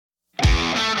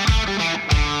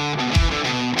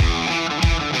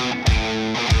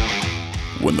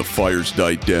When the fires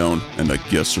died down and the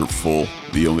guests are full,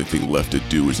 the only thing left to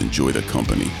do is enjoy the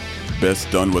company.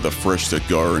 Best done with a fresh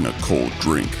cigar and a cold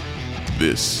drink.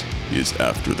 This is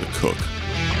After the Cook.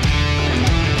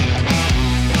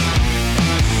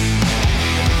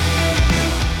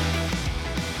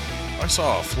 I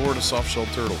saw a Florida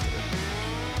softshell turtle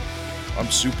today. I'm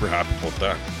super happy about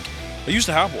that. I used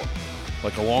to have one,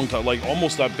 like a long time, like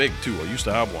almost that big too. I used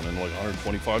to have one in like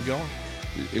 125 gallon.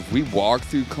 If we walk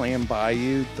through Clam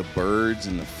Bayou, the birds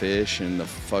and the fish and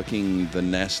the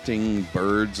nesting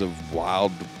birds of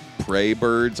wild prey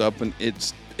birds up, and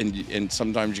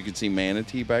sometimes you can see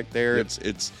manatee back there. Yep.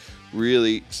 It's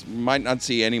really, might not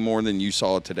see any more than you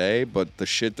saw today, but the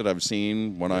shit that I've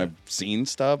seen when I've seen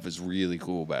stuff is really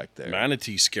cool back there.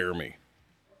 Manatee scare me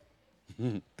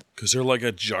because they're like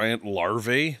a giant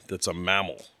larvae that's a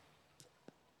mammal.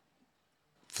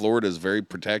 Florida is very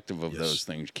protective of those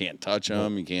things. You can't touch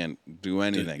them. You can't do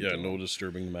anything. Yeah, no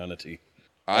disturbing manatee.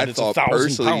 I thought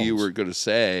personally you were going to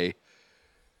say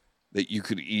that you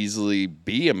could easily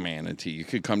be a manatee. You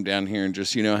could come down here and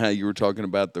just, you know how you were talking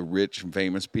about the rich and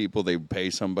famous people, they pay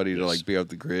somebody to like be off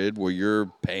the grid? Well, you're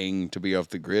paying to be off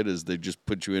the grid is they just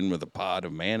put you in with a pod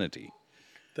of manatee.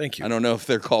 Thank you. I don't know if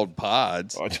they're called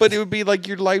pods, but it would be like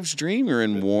your life's dream. You're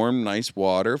in warm, nice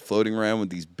water, floating around with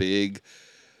these big,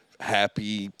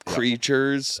 happy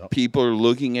creatures. Yep. People are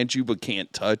looking at you but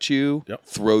can't touch you. Yep.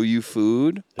 Throw you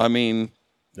food. Yep. I mean,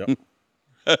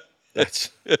 that's.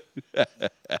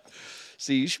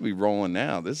 See, you should be rolling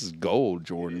now. This is gold,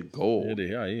 Jordan. Gold.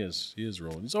 Yeah, he is. He is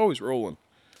rolling. He's always rolling.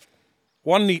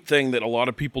 One neat thing that a lot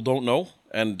of people don't know,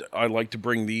 and I like to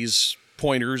bring these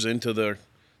pointers into the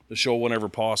show whenever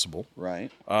possible.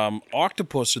 Right.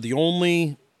 Octopus are the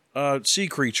only sea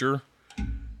creature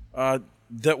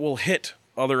that will hit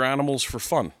other animals for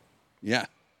fun. Yeah.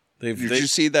 Did you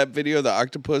see that video of the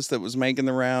octopus that was making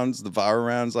the viral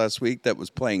rounds last week that was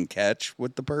playing catch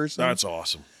with the person? That's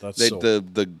awesome.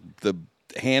 The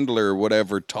handler or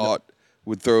whatever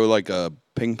would throw like a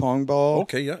ping pong ball.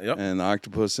 Okay, yeah. And the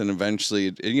octopus, and eventually,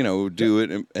 would do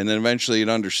it, and then eventually it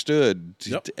understood.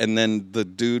 Yep. And then the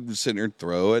dude would sit there and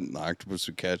throw it, and the octopus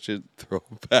would catch it, throw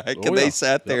it back, and they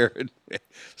sat there. And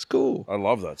it's cool. I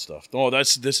love that stuff. Oh,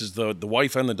 this is the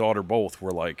wife and the daughter both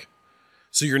were like,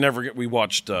 so you're never. We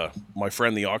watched My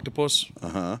Friend the Octopus.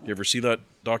 You ever see that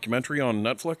documentary on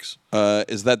Netflix?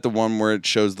 Is that the one where it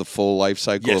shows the full life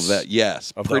cycle of that?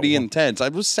 Yes, pretty intense. I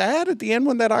was sad at the end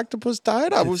when that octopus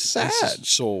died. I was sad.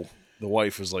 So the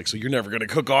wife is like, so you're never going to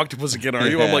cook octopus again, are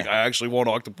you? I'm like, I actually want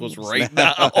octopus right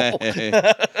now.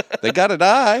 They got to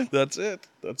die. That's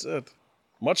it.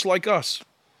 Much like us.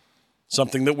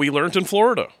 Something that we learned in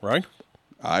Florida, right?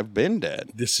 I've been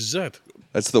dead. This is it.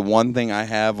 That's the one thing I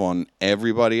have on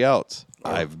everybody else.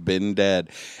 I've been dead.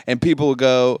 And people will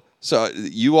go, so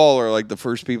you all are like the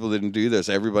first people that didn't do this.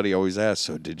 Everybody always asks,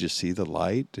 so did you see the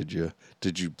light? Did you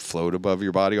float above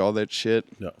your body, all that shit?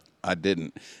 No. I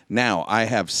didn't. Now, I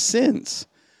have since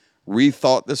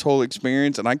rethought this whole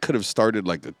experience, and I could have started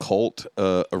like a cult,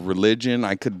 a religion.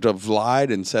 I could have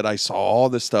lied and said I saw all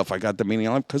this stuff. I got the meaning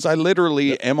of life because I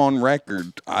literally am on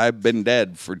record. I've been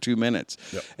dead for 2 minutes.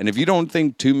 Yep. And if you don't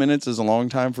think 2 minutes is a long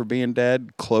time for being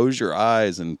dead, close your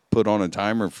eyes and put on a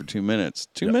timer for 2 minutes.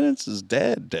 2 minutes is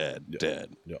dead.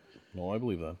 Yeah. No, I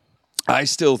believe that. I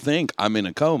still think I'm in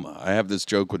a coma. I have this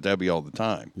joke with Debbie all the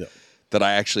time. Yeah. That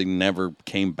I actually never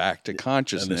came back to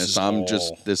consciousness.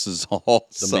 This is all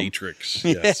the Matrix.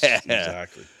 Yes,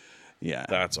 exactly. Yeah.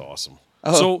 That's awesome.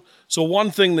 Oh. So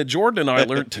one thing that Jordan and I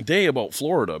learned today about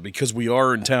Florida, because we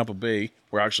are in Tampa Bay,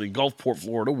 we're actually in Gulfport,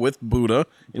 Florida, with Buddha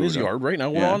in his yard right now.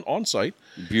 We're on site.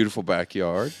 Beautiful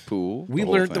backyard, pool. We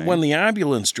learned that when the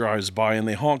ambulance drives by and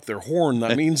they honk their horn,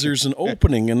 that means there's an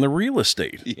opening in the real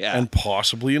estate. Yeah. And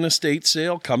possibly an estate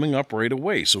sale coming up right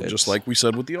away. So just like we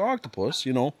said with the octopus,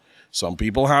 some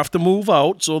people have to move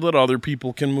out so that other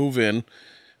people can move in.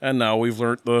 And now we've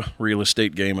learned the real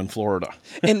estate game in Florida.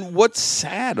 And what's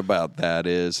sad about that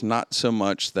is not so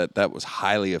much that was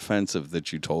highly offensive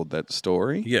that you told that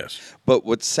story. Yes. But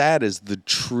what's sad is the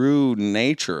true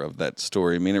nature of that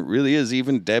story. I mean, it really is.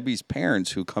 Even Debbie's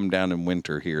parents who come down in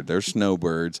winter here, they're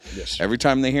snowbirds. Yes. Every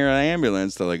time they hear an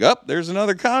ambulance, they're like, there's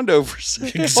another condo for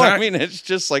sale. Exactly. I mean, it's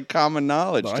just like common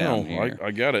knowledge down here. I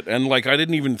get it. And I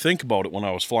didn't even think about it when I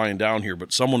was flying down here,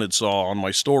 but someone had saw on my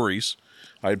stories,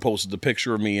 I had posted the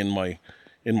picture of me in my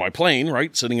plane,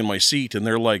 right, sitting in my seat, and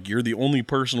they're like, "You're the only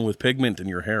person with pigment in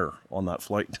your hair on that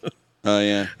flight." Oh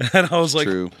yeah, and I was like,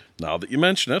 "True." Now that you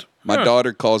mention it, my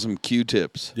daughter calls them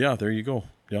Q-tips. Yeah, there you go.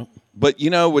 Yeah, But you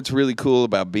know what's really cool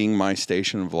about being my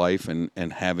station of life and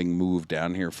having moved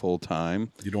down here full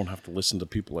time? You don't have to listen to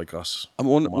people like us.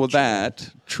 Well,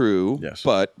 that true. Yes.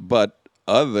 But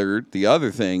the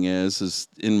other thing is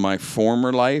in my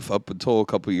former life, up until a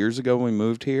couple years ago when we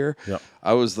moved here,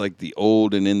 I was like the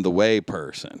old and in the way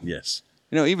person. Yes.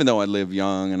 You know, even though I live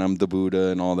young and I'm the Buddha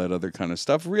and all that other kind of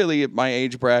stuff, really at my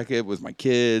age bracket with my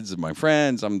kids and my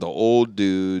friends, I'm the old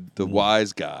dude, the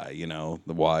wise guy, you know,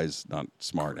 the wise, not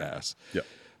smart ass. Yeah.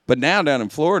 But now down in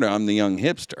Florida, I'm the young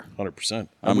hipster. 100%.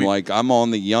 I'm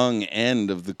on the young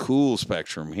end of the cool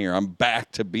spectrum here. I'm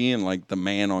back to being like the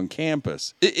man on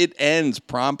campus. It ends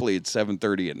promptly at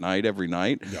 7:30 at night every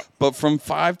night. Yeah. But from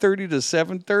 5:30 to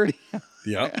 7:30,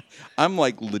 yeah, I'm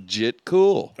like legit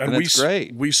cool. And it's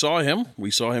great. We saw him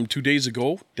 2 days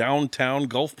ago, downtown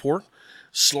Gulfport,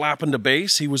 slapping the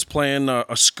bass. He was playing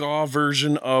a ska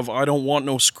version of I Don't Want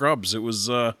No Scrubs. It was...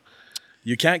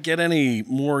 you can't get any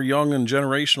more young and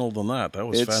generational than that. That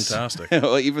was fantastic.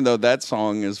 Well, even though that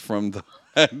song is from the...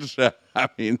 I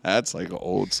mean, that's like an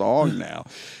old song now.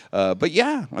 But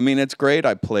yeah, I mean, it's great.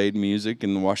 I played music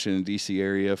in the Washington, D.C.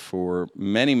 area for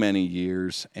many, many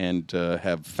years and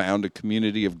have found a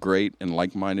community of great and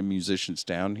like-minded musicians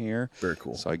down here. Very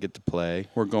cool. So I get to play.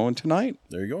 We're going tonight.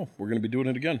 There you go. We're going to be doing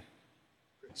it again.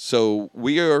 So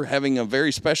we are having a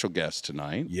very special guest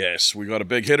tonight. Yes, we got a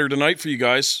big hitter tonight for you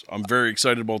guys. I'm very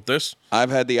excited about this. I've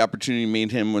had the opportunity to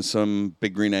meet him with some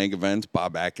Big Green Egg events.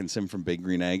 Bob Atkinson from Big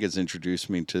Green Egg has introduced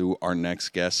me to our next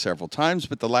guest several times,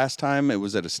 but the last time it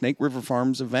was at a Snake River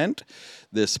Farms event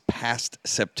this past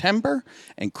September,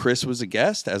 and Chris was a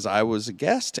guest, as I was a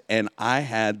guest, and I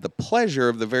had the pleasure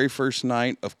of the very first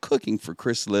night of cooking for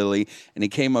Chris Lilly, and he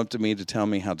came up to me to tell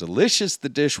me how delicious the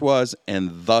dish was,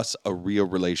 and thus a real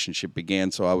relationship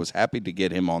began, so I was happy to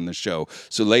get him on the show.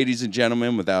 So ladies and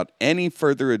gentlemen, without any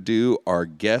further ado, our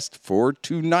guest for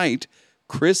tonight,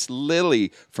 Chris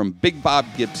Lilly from Big Bob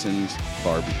Gibson's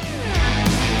BBQ.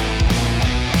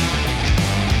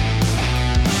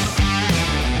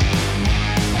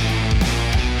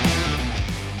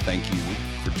 Thank you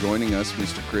for joining us,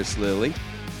 Mr. Chris Lilly.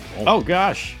 Oh,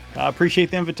 gosh. I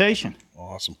appreciate the invitation.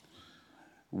 Awesome.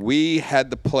 We had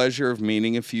the pleasure of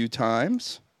meeting a few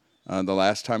times. The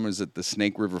last time was at the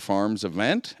Snake River Farms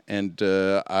event, and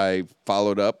I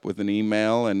followed up with an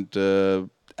email and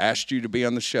asked you to be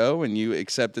on the show, and you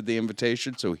accepted the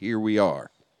invitation, so here we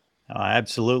are.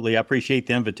 Absolutely. I appreciate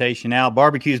the invitation. Al,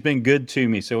 barbecue's been good to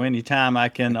me, so anytime I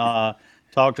can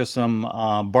talk to some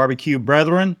barbecue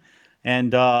brethren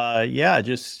and,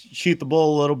 just shoot the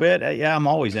bull a little bit, I'm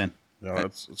always in. Yeah,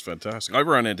 that's fantastic. I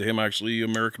ran into him, actually,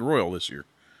 American Royal this year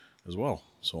as well.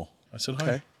 So I said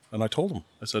hi. And I told him.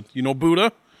 I said, you know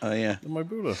Buddha? Oh, yeah. My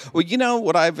Buddha. Well, you know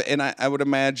what I would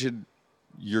imagine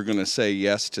you're going to say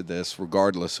yes to this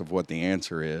regardless of what the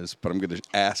answer is, but I'm going to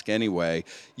ask anyway.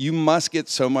 You must get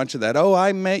so much of that, oh,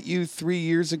 I met you 3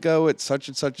 years ago at such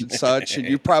and such and such, and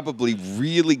you're probably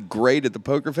really great at the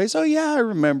poker face. Oh, yeah, I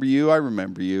remember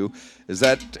you. Is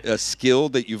that a skill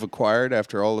that you've acquired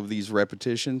after all of these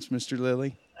repetitions, Mr.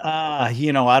 Lilly? I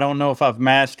don't know if I've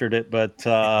mastered it, but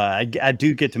I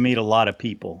do get to meet a lot of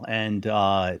people, and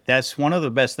that's one of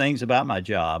the best things about my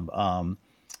job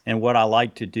and what I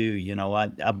like to do.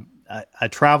 I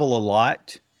travel a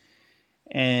lot,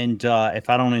 and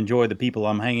if I don't enjoy the people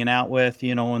I'm hanging out with,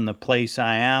 in the place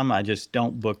I am, I just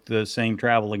don't book the same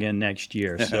travel again next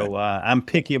year. So I'm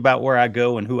picky about where I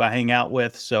go and who I hang out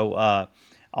with. So I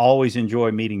always enjoy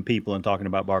meeting people and talking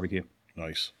about barbecue.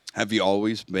 Nice. Have you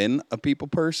always been a people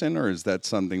person, or is that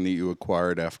something that you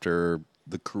acquired after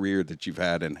the career that you've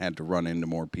had and had to run into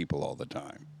more people all the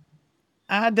time?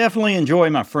 I definitely enjoy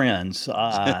my friends.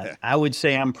 I would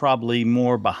say I'm probably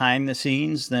more behind the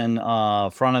scenes than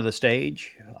front of the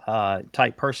stage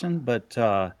type person, but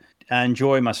I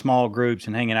enjoy my small groups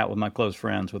and hanging out with my close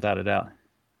friends, without a doubt.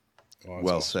 Oh,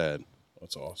 well awesome. Said.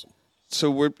 That's awesome. So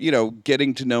we're,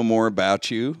 getting to know more about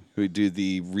you. We do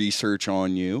the research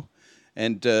on you.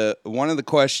 And one of the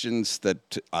questions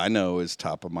that I know is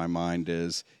top of my mind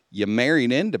is, you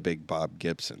married into Big Bob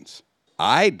Gibson's.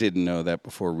 I didn't know that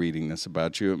before reading this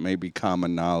about you. It may be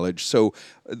common knowledge. So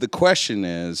the question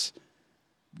is,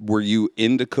 were you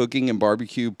into cooking and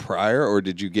barbecue prior, or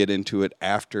did you get into it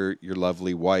after your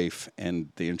lovely wife and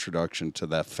the introduction to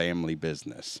that family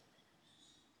business?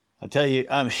 I'll tell you,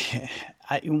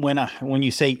 when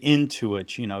you say into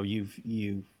it,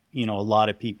 a lot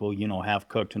of people, have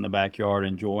cooked in the backyard,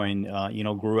 enjoying, I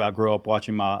grew up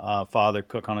watching my father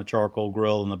cook on a charcoal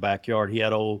grill in the backyard. He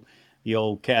had the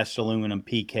old cast aluminum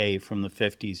PK from the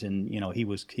 50s, and,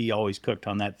 he always cooked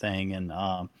on that thing. And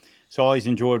so I always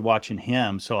enjoyed watching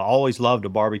him. So I always loved to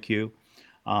barbecue,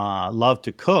 loved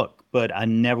to cook. but I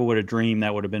never would have dreamed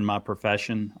that would have been my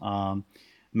profession.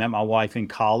 Met my wife in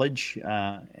college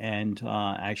and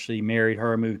actually married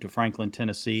her, moved to Franklin,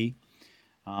 Tennessee.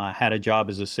 Had a job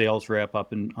as a sales rep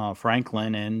up in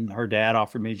Franklin, and her dad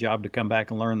offered me a job to come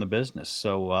back and learn the business.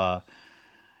 So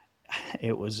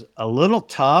it was a little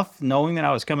tough knowing that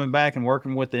I was coming back and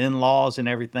working with the in-laws and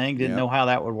everything. Didn't know how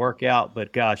that would work out,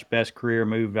 but gosh, best career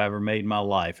move I ever made in my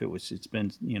life. It's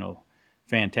been,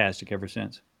 fantastic ever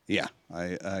since. Yeah,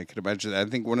 I could imagine that. I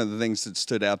think one of the things that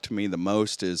stood out to me the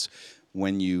most is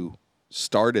when you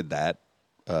started that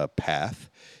path,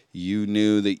 you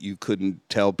knew that you couldn't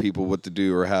tell people what to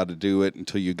do or how to do it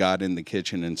until you got in the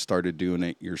kitchen and started doing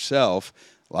it yourself.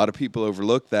 A lot of people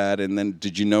overlook that. And then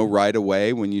did you know right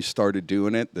away when you started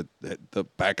doing it that the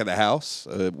back of the house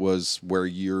was where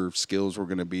your skills were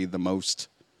going to be the most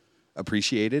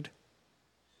appreciated?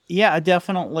 Yeah, I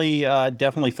definitely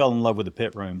fell in love with the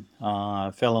pit room.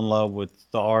 Fell in love with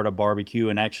the art of barbecue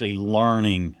and actually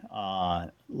learning,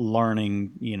 to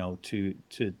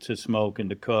smoke and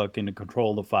to cook and to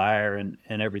control the fire and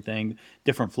everything,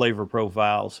 different flavor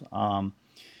profiles.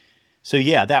 So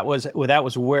yeah, that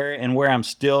was where I'm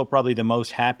still probably the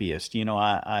most happiest.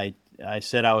 I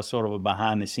said I was sort of a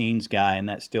behind the scenes guy, and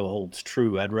that still holds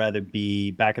true. I'd rather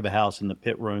be back of the house in the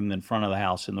pit room than front of the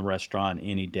house in the restaurant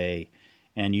any day.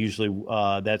 And usually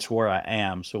that's where I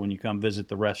am. So when you come visit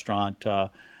the restaurant,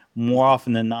 more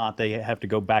often than not, they have to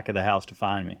go back of the house to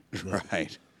find me.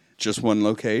 Right. Just one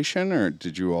location, or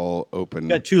did you all open?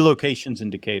 Got 2 locations in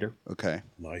Decatur. Okay.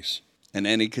 Nice. And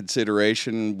any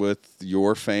consideration with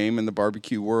your fame in the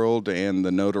barbecue world and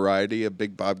the notoriety of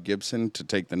Big Bob Gibson to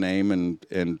take the name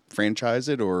and franchise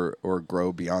it or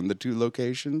grow beyond the 2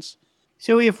 locations?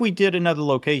 So if we did another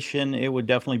location, it would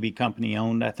definitely be company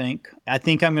owned, I think. I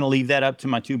think I'm going to leave that up to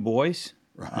my 2 boys.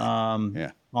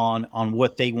 Right. On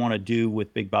what they want to do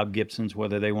with Big Bob Gibsons,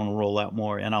 whether they want to roll out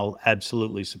more, and I'll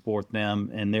absolutely support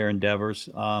them in their endeavors.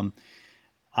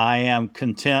 I am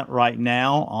content right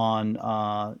now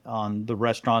on the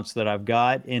restaurants that I've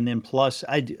got, and then plus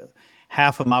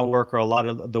half of my work or a lot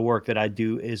of the work that I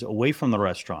do is away from the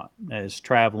restaurant, as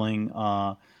traveling,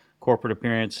 corporate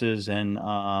appearances, and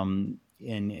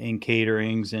in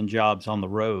caterings and jobs on the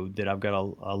road. That I've got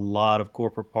a lot of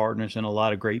corporate partners and a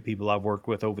lot of great people I've worked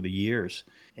with over the years,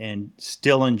 and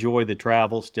still enjoy the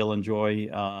travel, still enjoy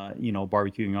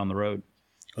barbecuing on the road.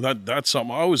 That's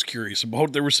something I was curious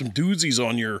about. There were some doozies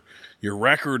on your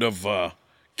record of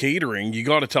catering. You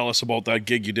got to tell us about that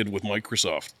gig you did with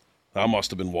Microsoft. That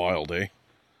must have been wild, eh?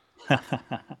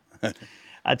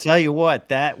 I tell you what,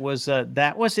 that was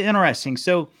interesting.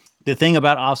 So the thing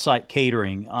about offsite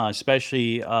catering,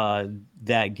 especially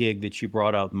that gig that you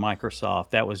brought up, Microsoft,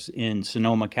 that was in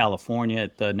Sonoma, California,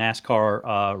 at the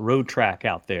NASCAR road track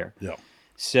out there. Yeah.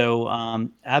 So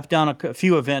I've done a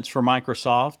few events for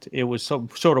Microsoft. It was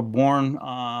sort of born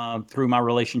through my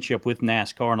relationship with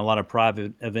NASCAR and a lot of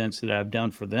private events that I've done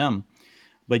for them.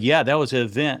 But yeah, that was an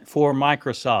event for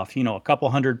Microsoft, a couple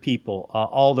hundred people,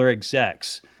 all their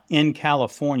execs in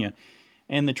California.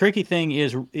 And the tricky thing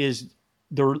is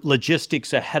the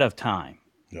logistics ahead of time.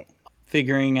 Yep.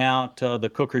 Figuring out the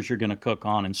cookers you're going to cook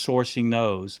on and sourcing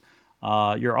those,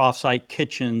 your offsite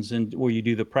kitchens and where you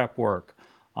do the prep work.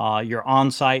 Your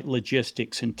on-site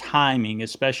logistics and timing,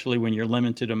 especially when you're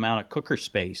limited amount of cooker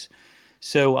space.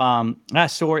 So I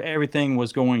saw everything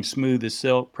was going smooth as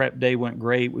silk. Prep day went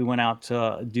great. We went out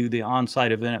to do the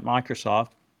on-site event at Microsoft.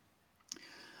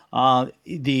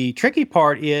 The tricky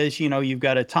part is, you've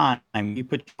got a time. You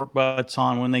put your butts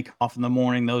on when they come off in the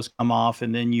morning, those come off,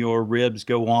 and then your ribs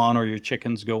go on or your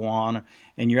chickens go on,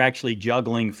 and you're actually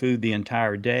juggling food the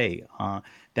entire day.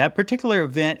 That particular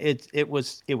event, it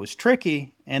was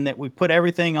tricky, and that we put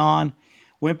everything on,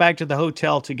 went back to the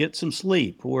hotel to get some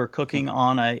sleep. We're cooking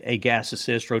on a gas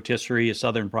assist rotisserie, a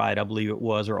Southern Pride, I believe it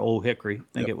was, or Old Hickory. I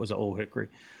think it was an Old Hickory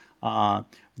that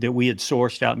we had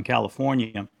sourced out in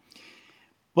California.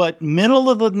 But middle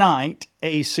of the night,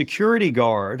 a security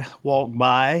guard walked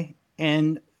by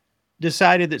and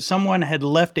decided that someone had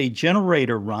left a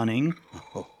generator running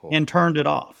and turned it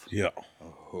off. Yeah.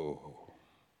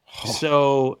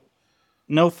 So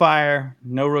no fire,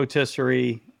 no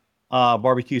rotisserie,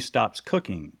 barbecue stops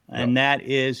cooking. And that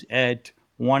is at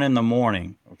 1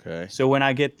 a.m. Okay. So when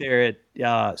I get there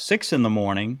at 6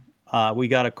 a.m, we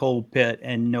got a cold pit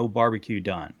and no barbecue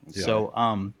done. Yeah.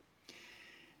 So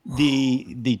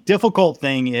the difficult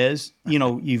thing is,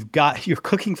 you're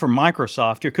cooking for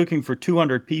Microsoft, you're cooking for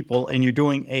 200 people, and you're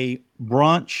doing a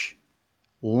brunch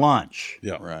lunch.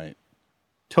 Yeah. Right.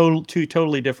 Two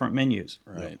totally different menus.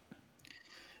 Right.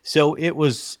 So it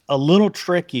was a little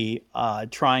tricky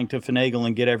trying to finagle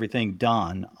and get everything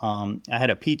done. I had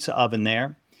a pizza oven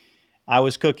there. I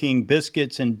was cooking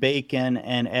biscuits and bacon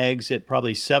and eggs at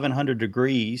probably 700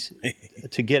 degrees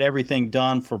to get everything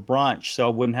done for brunch, so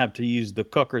I wouldn't have to use the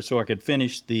cooker, so I could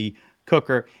finish the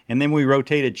cooker. And then we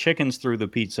rotated chickens through the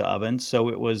pizza oven, so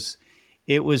it was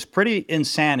pretty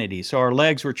insanity. So our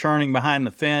legs were churning behind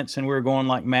the fence, and we were going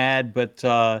like mad, but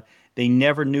they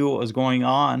never knew what was going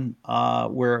on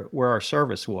where our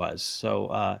service was.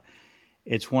 So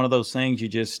it's one of those things you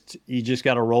just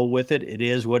got to roll with it. It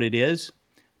is what it is.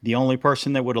 The only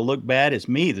person that would have looked bad is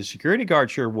me. The security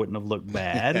guard sure wouldn't have looked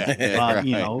bad,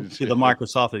 to the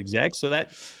Microsoft exec. So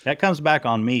that comes back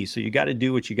on me. So you got to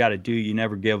do what you got to do. You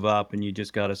never give up, and you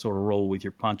just got to sort of roll with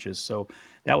your punches. So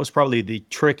that was probably the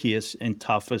trickiest and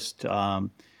toughest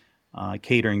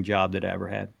catering job that I ever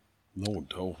had.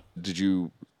 No. Did you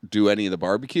do any of the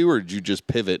barbecue, or did you just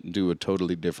pivot and do a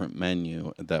totally different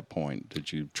menu at that point?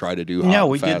 Did you try to do hot No,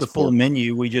 and we did the fast full pork?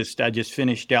 menu. I just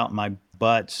finished out my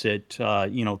butts at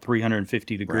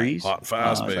 350 degrees Hot and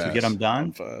fast, baby. to get them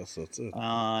done. Fast, that's it.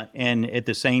 And at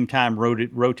the same time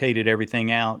rotated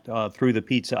everything out through the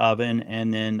pizza oven,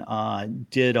 and then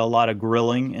did a lot of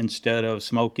grilling instead of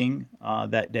smoking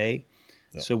that day.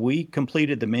 So we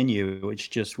completed the menu. It's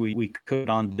just we cooked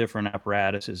on different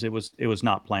apparatuses. It was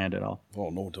not planned at all.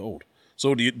 Oh, no doubt.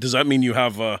 So does that mean you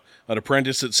have an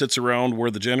apprentice that sits around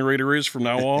where the generator is from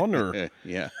now on, or?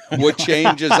 Yeah. What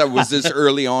changes? Was this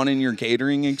early on in your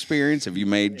catering experience? Have you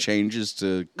made changes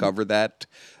to cover that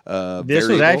This was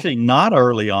variable? actually not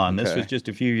early on. This Okay. was just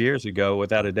a few years ago,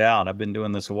 without a doubt. I've been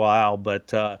doing this a while,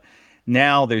 but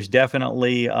now there's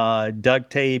definitely duct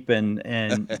tape and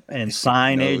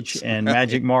signage Notes. and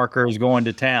magic markers going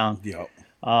to town.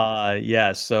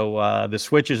 Yeah. So the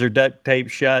switches are duct taped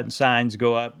shut and signs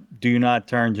go up. Do not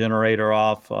turn generator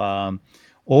off.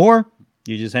 Or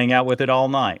you just hang out with it all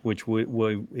night, which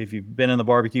if you've been in the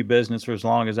barbecue business for as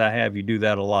long as I have, you do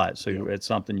that a lot. So it's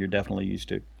something you're definitely used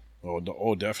to.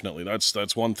 Oh, definitely.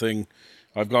 That's one thing.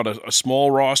 I've got a small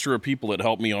roster of people that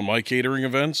help me on my catering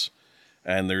events,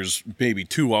 and there's maybe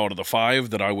 2 out of the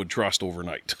 5 that I would trust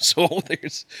overnight. So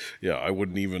I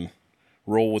wouldn't even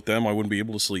roll with them. I wouldn't be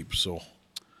able to sleep. So.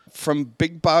 From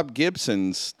Big Bob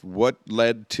Gibson's, what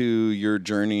led to your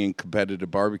journey in competitive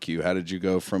barbecue? How did you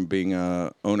go from being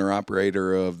a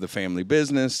owner-operator of the family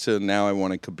business to now I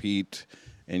want to compete,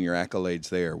 and your accolades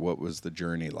there? What was the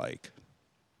journey like?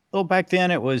 Well, back then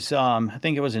it was, I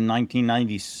think it was in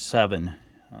 1997.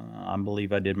 I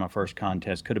believe I did my first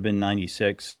contest. Could have been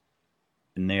 96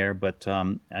 in there, but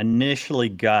I initially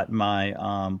got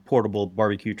my portable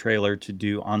barbecue trailer to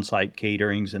do on-site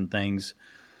caterings and things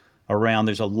around.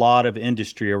 There's a lot of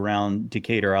industry around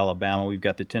Decatur, Alabama. We've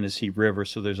got the Tennessee River,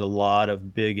 so there's a lot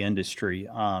of big industry.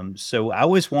 So I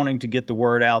was wanting to get the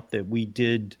word out that we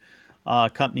did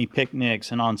company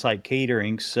picnics and on-site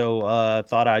catering. So I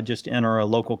thought I'd just enter a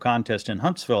local contest in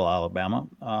Huntsville,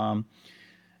 Alabama,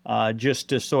 just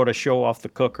to sort of show off the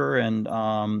cooker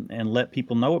and let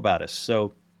people know about us.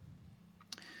 So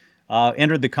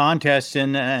entered the contest,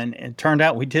 and it turned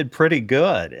out we did pretty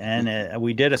good. And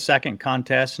we did a second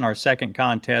contest. In our second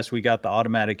contest, we got the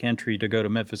automatic entry to go to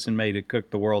Memphis in May to cook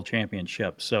the World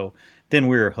Championship. So then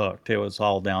we were hooked. It was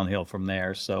all downhill from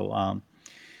there. So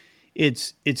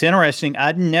it's interesting.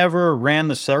 I'd never ran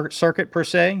the circuit per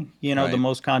se. Right. The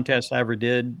most contests I ever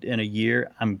did in a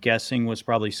year, I'm guessing, was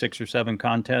probably 6 or 7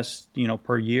 contests,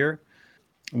 per year.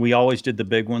 We always did the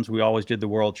big ones. We always did the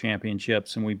World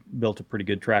Championships, and we built a pretty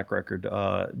good track record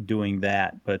doing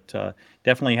that. But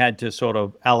definitely had to sort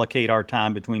of allocate our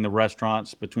time between the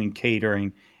restaurants, between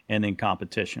catering, and then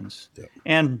competitions,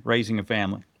 and raising a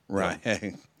family. Right.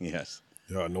 Yes.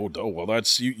 Yeah, no doubt. Well,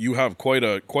 that's you have quite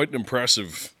an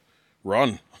impressive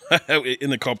run in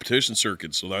the competition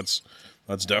circuit. So that's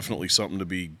definitely something to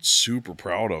be super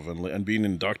proud of, and being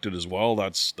inducted as well.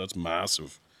 That's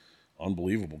massive.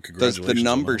 Unbelievable. Does Congratulations. the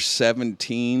number on that.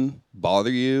 17 bother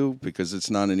you because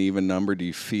it's not an even number? Do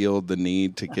you feel the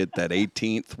need to get that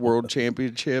 18th World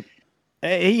Championship?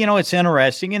 It's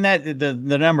interesting, and that the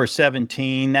number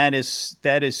 17, that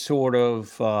is sort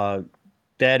of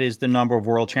that is the number of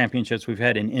world championships we've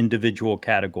had in individual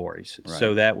categories. Right.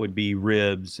 So that would be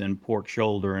ribs and pork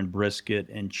shoulder and brisket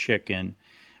and chicken.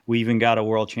 We even got a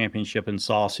world championship in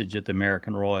sausage at the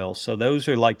American Royal. So those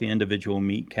are like the individual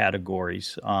meat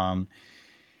categories. I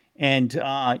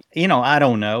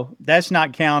don't know. That's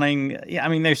not counting. I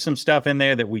mean, there's some stuff in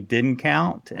there that we didn't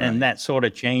count, and that sort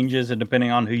of changes. And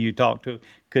depending on who you talk to,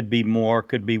 could be more,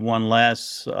 could be one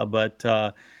less. But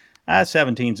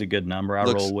 17 is a good number. I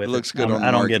roll with it. Looks good on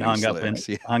I don't get marketing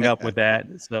hung slips. up with that.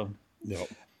 So. Yep.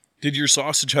 Did your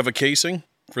sausage have a casing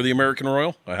for the American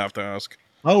Royal? I have to ask.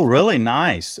 Oh, really?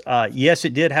 Nice. Yes,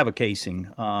 it did have a casing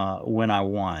when I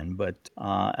won, but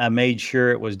I made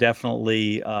sure it was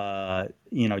definitely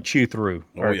chew through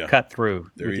or yeah. cut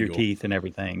through There with you your go. teeth and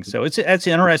everything. So that's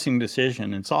an interesting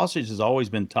decision. And sausage has always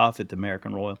been tough at the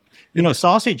American Royal.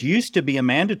 Sausage used to be a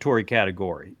mandatory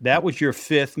category. That was your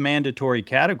fifth mandatory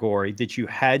category that you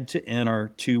had to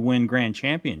enter to win Grand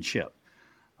Championship.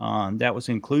 That was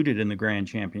included in the Grand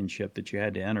Championship that you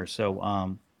had to enter.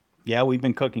 So, yeah, we've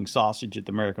been cooking sausage at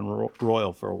the American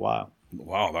Royal for a while.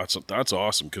 Wow, that's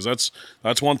awesome, because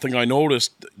that's one thing I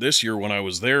noticed this year when I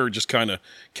was there, just kind of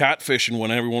catfishing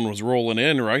when everyone was rolling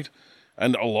in, right?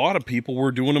 And a lot of people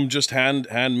were doing them just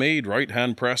handmade, right?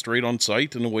 Hand pressed right on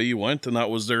site, and away you went, and that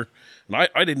was their. And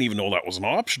I didn't even know that was an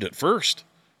option at first,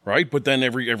 right? But then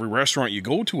every restaurant you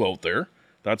go to out there,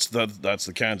 that's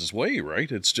the Kansas way,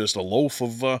 right? It's just a loaf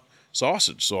of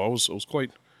sausage. So I was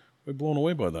quite blown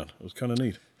away by that. It was kind of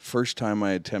neat. First time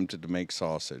I attempted to make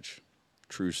sausage.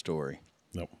 True story.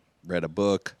 Nope. Read a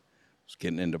book. Was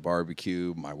getting into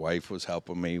barbecue. My wife was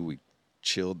helping me. We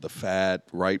chilled the fat,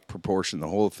 right proportion, the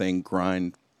whole thing,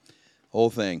 grind,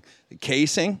 whole thing. The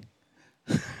casing,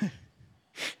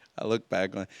 I look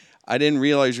back on. I didn't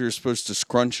realize you were supposed to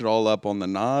scrunch it all up on the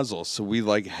nozzle, so we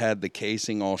had the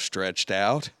casing all stretched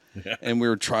out. And we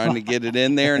were trying to get it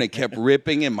in there, and it kept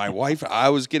ripping. And my wife, I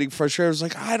was getting frustrated. I was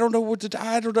like, I don't know what to do.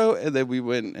 I don't know. And then we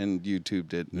went and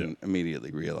YouTubed it and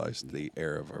immediately realized the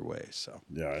error of our ways. So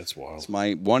yeah, it's wild. It's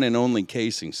my one and only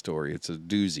casing story. It's a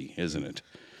doozy, isn't it?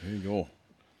 There you go.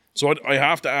 So I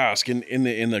have to ask, in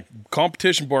the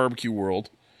competition barbecue world,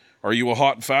 are you a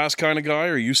hot and fast kind of guy?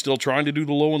 Are you still trying to do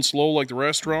the low and slow like the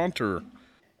restaurant, or?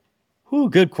 Ooh,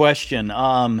 good question.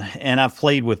 And I've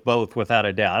played with both without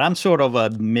a doubt. I'm sort of a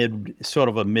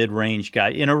mid-range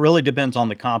guy. And it really depends on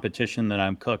the competition that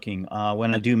I'm cooking.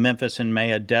 When I do Memphis in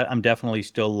May, I'm definitely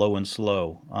still low and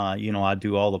slow. I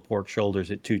do all the pork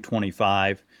shoulders at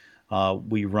 225.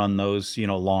 We run those,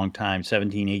 long time,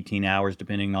 17, 18 hours,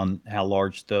 depending on how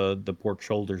large the pork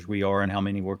shoulders we are and how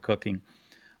many we're cooking.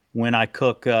 When I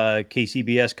cook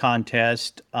KCBS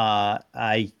contest,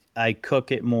 I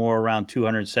cook it more around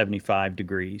 275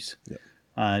 degrees.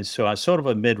 Yep. So I'm sort of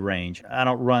a mid-range. I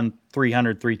don't run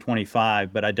 300,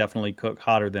 325, but I definitely cook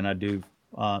hotter than I do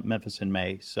Memphis in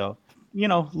May. So,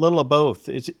 a little of both.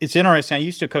 It's interesting. I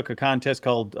used to cook a contest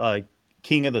called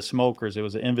King of the Smokers. It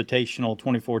was an invitational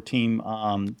 24-team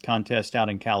contest out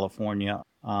in California.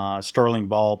 Sterling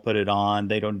Ball put it on.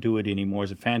 They don't do it anymore.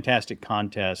 It's a fantastic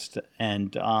contest.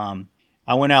 And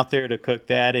I went out there to cook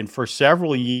that. And for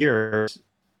several years,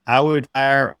 I would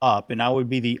fire up, and I would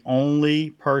be the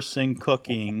only person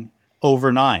cooking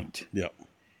overnight. Yep.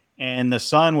 And the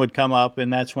sun would come up,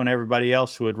 and that's when everybody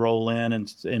else would roll in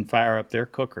and fire up their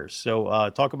cookers. So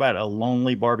talk about a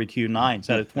lonely barbecue night.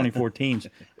 Out of 24 teams,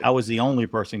 I was the only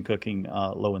person cooking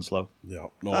low and slow. Yeah.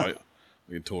 No, I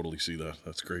can totally see that.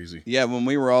 That's crazy. Yeah, when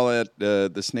we were all at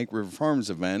the Snake River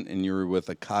Farms event, and you were with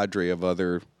a cadre of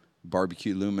other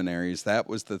barbecue luminaries, that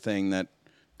was the thing that,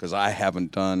 because I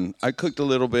haven't done, I cooked a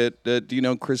little bit. Do you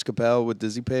know Chris Capel with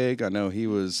Dizzy Pig? I know he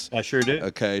was. I sure do.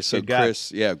 Okay, so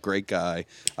Chris, yeah, great guy.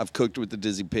 I've cooked with the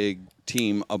Dizzy Pig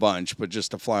team a bunch, but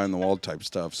just a fly on the wall type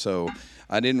stuff. So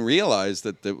I didn't realize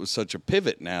that it was such a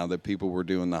pivot now that people were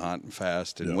doing the hot and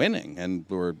fast and winning, and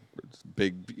were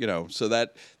big, So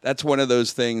that's one of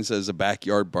those things as a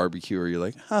backyard barbecuer. You're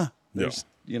like, there's,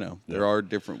 there are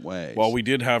different ways. Well, we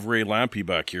did have Ray Lampy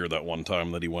back here that one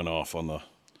time that he went off on the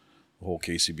whole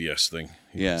KCBS thing.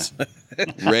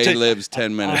 Ray lives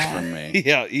 10 minutes from me.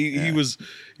 Yeah, he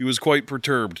was quite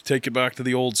perturbed. Take it back to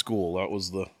the old school. That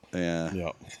was the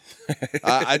yeah.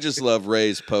 I just love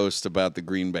Ray's post about the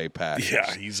Green Bay Packers.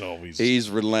 Yeah,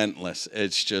 he's relentless.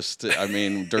 It's just,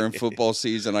 during football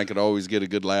season, I could always get a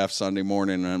good laugh Sunday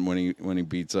morning when he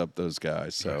beats up those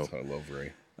guys. So I love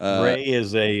Ray. Ray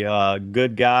is a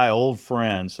good guy, old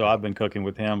friend. So I've been cooking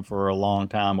with him for a long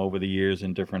time over the years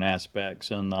in different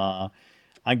aspects, and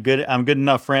I'm good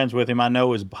enough friends with him. I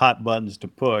know his hot buttons to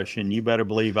push, and you better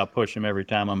believe I push him every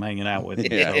time I'm hanging out with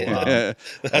him. Yeah.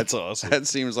 So, that's awesome. That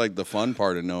seems like the fun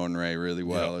part of knowing Ray really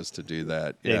well is to do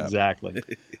that. Yeah. Exactly.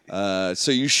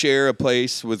 So you share a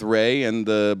place with Ray in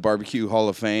the Barbecue Hall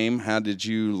of Fame. How did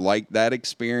you like that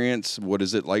experience? What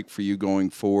is it like for you going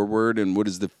forward, and what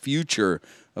is the future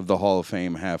of the Hall of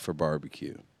Fame have for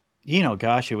barbecue?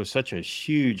 Gosh, it was such a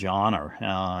huge honor,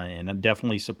 and I'm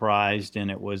definitely surprised.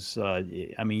 And it was,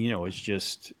 it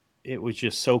was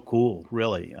just so cool,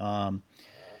 really. And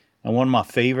one of my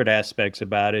favorite aspects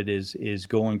about it is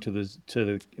going to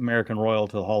the American Royal,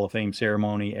 to the Hall of Fame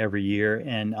ceremony every year.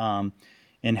 And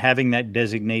and having that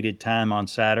designated time on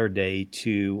Saturday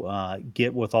to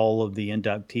get with all of the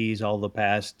inductees, all the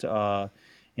past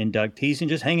inductees, and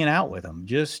just hanging out with them,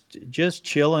 just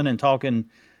chilling and talking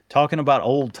about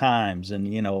old times,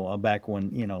 and back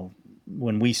when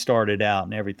when we started out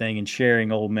and everything, and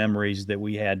sharing old memories that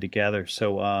we had together.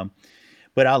 So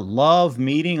but I love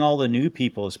meeting all the new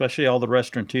people, especially all the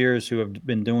restaurateurs who have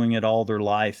been doing it all their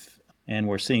life. And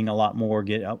we're seeing a lot more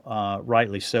get,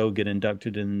 rightly so, get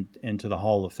inducted into the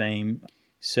Hall of Fame.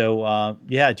 So,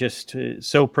 yeah, just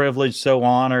so privileged, so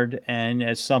honored. And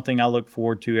it's something I look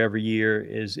forward to every year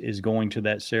is going to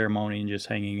that ceremony and just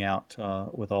hanging out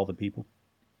with all the people.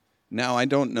 Now, I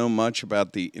don't know much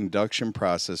about the induction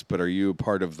process, but are you a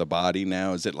part of the body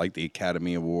now? Is it like the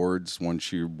Academy Awards?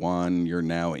 Once you won, you're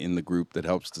now in the group that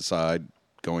helps decide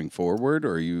going forward,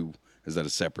 or is that a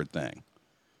separate thing?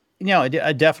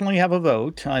 I definitely have a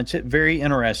vote. It's very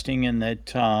interesting in that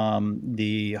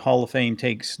the Hall of Fame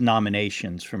takes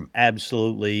nominations from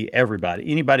absolutely everybody.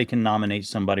 Anybody can nominate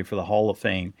somebody for the Hall of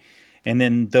Fame, and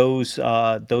then those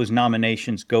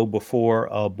nominations go before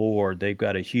a board. They've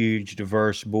got a huge,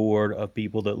 diverse board of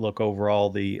people that look over all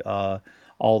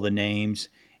the names,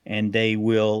 and they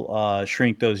will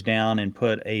shrink those down and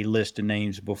put a list of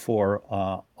names before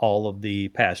all of the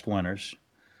past winners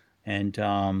and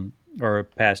or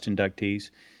past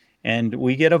inductees, and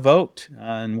we get a vote,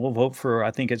 and we'll vote for,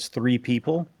 I think it's 3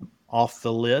 people off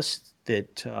the list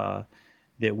that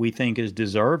we think is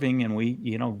deserving, and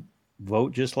we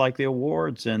vote just like the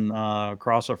awards, and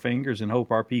cross our fingers and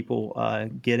hope our people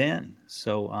get in.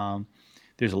 So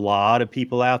there's a lot of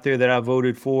people out there that I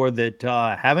voted for that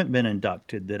haven't been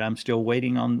inducted, that I'm still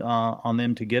waiting on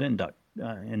them to get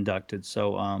inducted.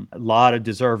 So a lot of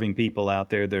deserving people out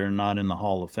there that are not in the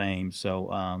Hall of Fame.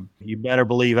 So you better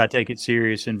believe I take it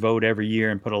serious and vote every year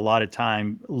and put a lot of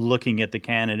time looking at the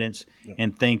candidates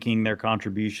and thinking their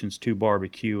contributions to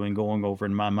barbecue and going over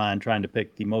in my mind trying to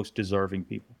pick the most deserving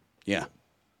people. Yeah.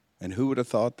 And who would have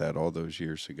thought that all those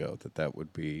years ago, that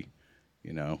would be,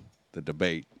 the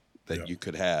debate that you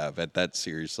could have at that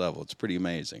serious level? It's pretty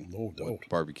amazing what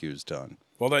barbecue has done.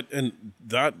 Well,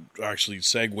 that actually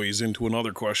segues into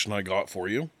another question I got for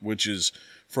you, which is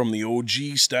from the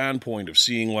OG standpoint of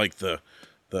seeing like the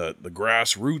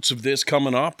grassroots of this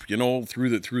coming up, through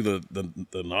the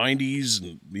 90s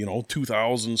and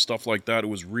 2000s, stuff like that. It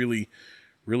was really,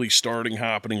 really starting,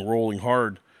 happening, rolling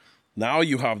hard. Now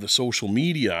you have the social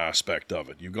media aspect of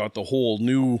it. You've got the whole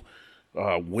new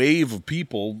wave of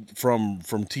people from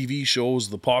TV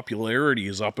shows. The popularity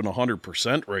is up in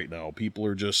 100% right now. People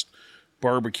are just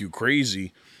barbecue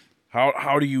crazy.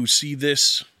 How do you see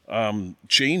this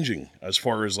changing as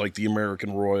far as like the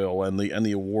American Royal and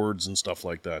the awards and stuff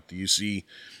like that? Do you see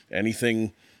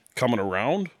anything coming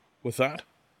around with that?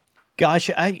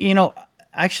 Gosh,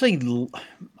 actually,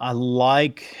 I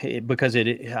like it because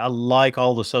I like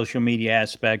all the social media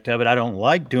aspect of it. I don't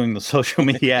like doing the social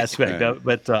media aspect of it,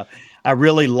 but I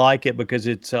really like it because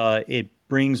it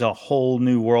brings a whole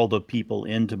new world of people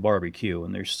into barbecue,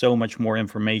 and there's so much more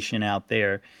information out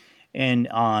there, and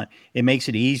it makes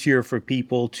it easier for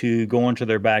people to go into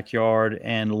their backyard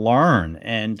and learn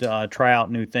and try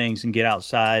out new things and get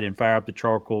outside and fire up the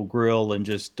charcoal grill and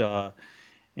just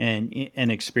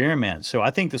and experiment. So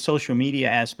I think the social media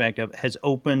aspect of has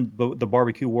opened the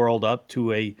barbecue world up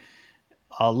to a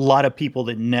lot of people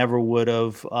that never would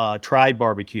have tried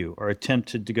barbecue or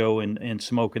attempted to go and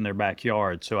smoke in their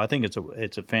backyard. So I think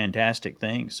it's a fantastic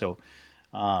thing. So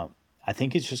I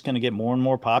think it's just going to get more and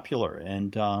more popular.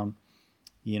 And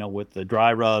with the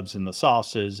dry rubs and the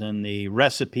sauces and the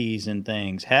recipes and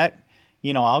things, heck,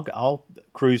 I'll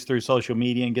cruise through social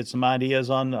media and get some ideas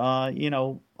on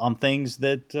on things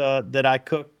that I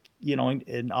cook, in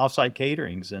offsite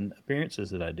caterings and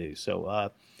appearances that I do. So I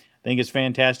think it's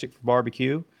fantastic for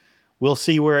barbecue. We'll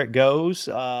see where it goes.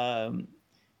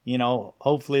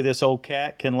 Hopefully this old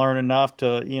cat can learn enough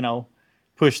to,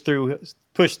 push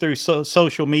through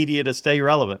social media to stay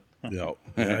relevant. Yeah,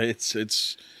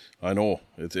 it's. I know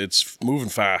it's moving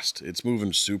fast. It's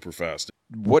moving super fast.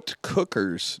 What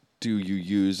cookers do you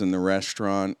use in the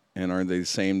restaurant, and are they the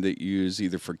same that you use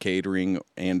either for catering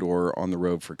and or on the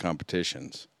road for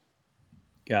competitions?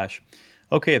 Gosh.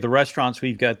 Okay, at the restaurants,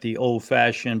 we've got the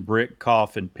old-fashioned brick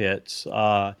coffin pits.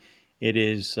 It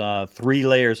is 3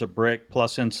 layers of brick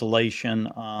plus insulation,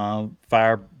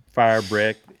 fire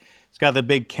brick. It's got the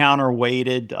big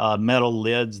counterweighted metal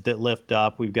lids that lift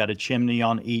up. We've got a chimney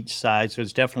on each side, so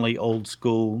it's definitely old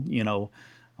school.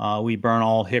 We burn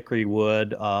all hickory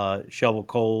wood, shovel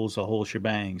coals, a whole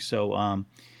shebang. So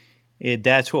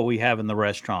That's what we have in the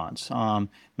restaurants.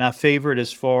 My favorite,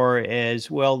 as far as,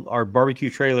 well, our barbecue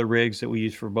trailer rigs that we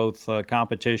use for both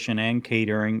competition and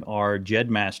catering, are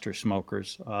Jedmaster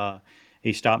smokers.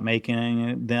 He stopped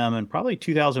making them in probably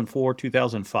 2004,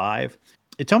 2005.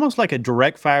 It's almost like a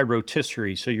direct fired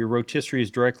rotisserie. So your rotisserie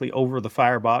is directly over the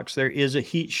firebox. There is a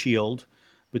heat shield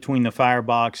between the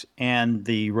firebox and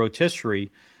the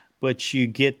rotisserie, but you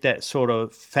get that sort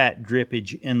of fat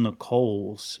drippage in the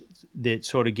coals that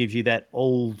sort of gives you that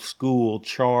old school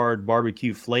charred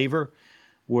barbecue flavor,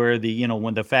 where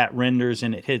when the fat renders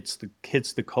and it hits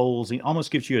the coals, it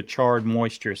almost gives you a charred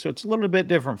moisture. So it's a little bit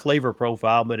different flavor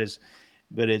profile, but it's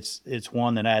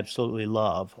one that I absolutely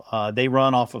love. They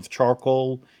run off of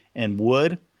charcoal and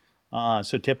wood.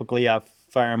 So typically I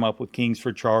fire them up with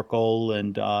Kingsford charcoal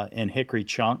and hickory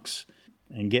chunks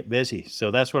and get busy.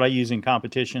 So that's what I use in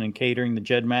competition and catering, the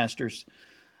Jed Masters.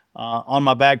 On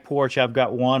my back porch, I've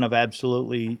got one of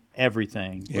absolutely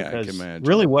everything. Yeah, I can Because imagine.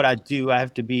 really what I do, I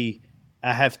have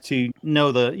to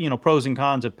know the, pros and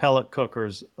cons of pellet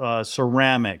cookers,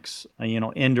 ceramics,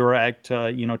 indirect,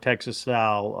 Texas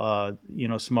style,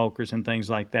 smokers and things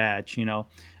like that.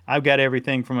 I've got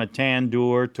everything from a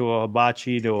tandoor to a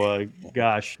hibachi to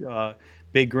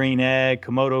big green egg,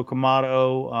 Komodo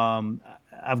Kamado.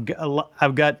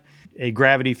 I've got a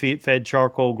gravity fed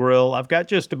charcoal grill. I've got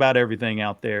just about everything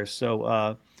out there.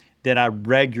 So, that I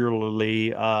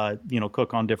regularly,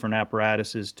 cook on different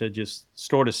apparatuses to just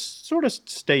sort of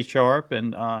stay sharp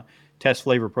and test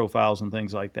flavor profiles and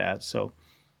things like that. So,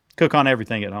 cook on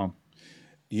everything at home.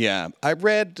 Yeah, I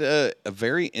read a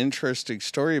very interesting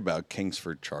story about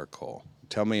Kingsford charcoal.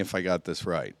 Tell me if I got this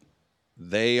right.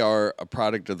 They are a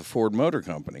product of the Ford Motor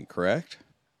Company, correct?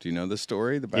 Do you know the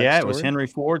story, the backstory? Yeah, it was Henry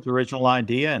Ford's original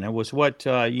idea, and it was what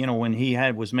when he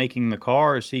was making the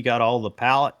cars, he got all the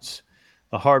pallets,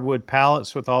 the hardwood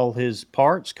pallets with all his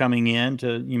parts coming in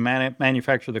to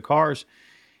manufacture the cars,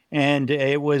 and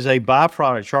it was a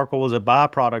byproduct. Charcoal was a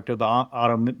byproduct of the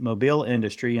automobile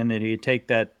industry, and that he'd take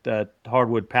that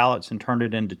hardwood pallets and turn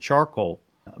it into charcoal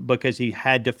because he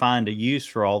had to find a use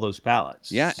for all those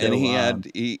pallets. Yeah, So, and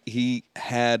he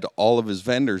had all of his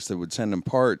vendors that would send him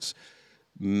parts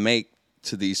make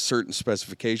to these certain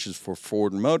specifications for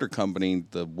Ford Motor Company,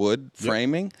 the wood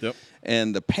framing,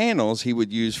 and the panels he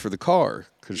would use for the car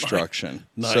construction.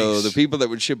 Nice. So the people that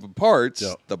would ship him parts,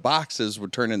 the boxes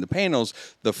would turn into panels.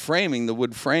 The framing, the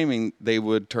wood framing, they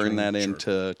would turn that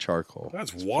into charcoal.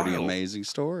 That's it's wild. A pretty amazing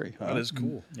story. Huh? That is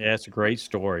cool. Yeah, it's a great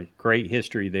story. Great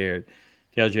history there.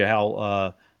 Tells you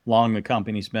how long the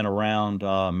company's been around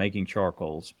making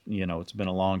charcoals. It's been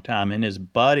a long time. And his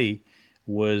buddy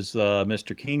was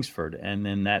Mr. Kingsford, and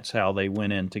then that's how they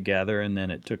went in together, and then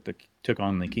it took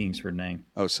on the Kingsford name.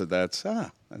 Oh, so that's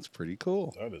pretty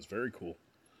cool. That is very cool.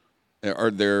 Are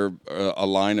there a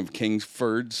line of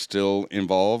Kingsford still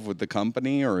involved with the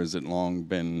company, or has it long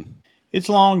been? It's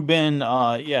long been,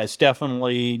 it's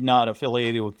definitely not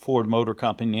affiliated with Ford Motor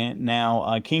Company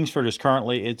now. Kingsford is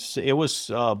currently, it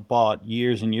was bought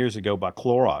years and years ago by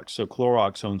Clorox, so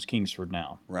Clorox owns Kingsford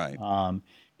now. Right.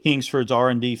 Kingsford's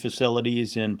R&D facility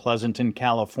is in Pleasanton,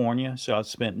 California, so I've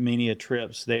spent many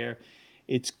trips there.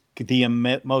 It's the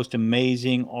most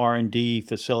amazing R&D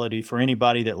facility for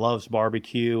anybody that loves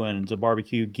barbecue and is a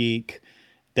barbecue geek.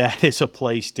 That is a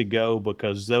place to go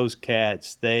because those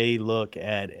cats, they look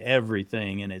at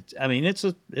everything, and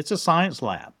it's a science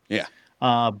lab. Yeah.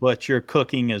 But you're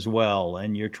cooking as well,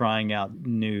 and you're trying out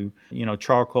new,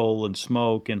 charcoal and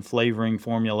smoke and flavoring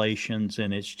formulations,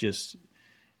 and it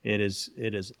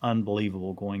is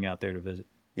unbelievable going out there to visit.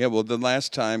 Yeah, well, the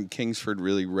last time Kingsford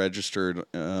really registered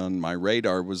on my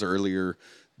radar was earlier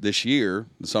this year,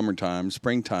 the summertime,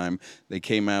 springtime. They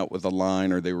came out with a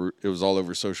line, it was all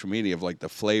over social media, of like the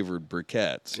flavored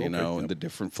briquettes, and the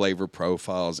different flavor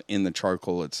profiles in the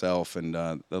charcoal itself, and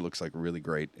that looks like a really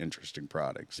great, interesting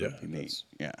product. So neat.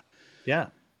 Yeah.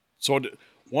 So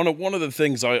one of the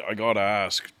things I gotta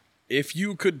ask, if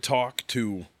you could talk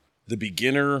to the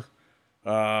beginner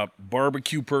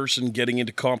barbecue person getting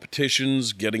into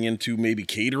competitions, getting into maybe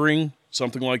catering,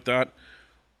 something like that,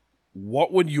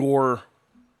 what would your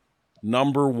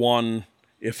number one,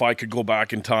 if I could go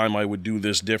back in time, I would do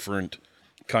this different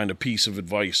kind of piece of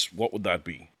advice, what would that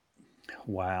be?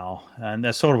 Wow. And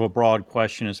that's sort of a broad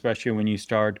question, especially when you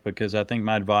start, because I think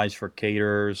my advice for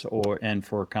caterers and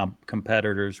for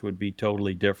competitors would be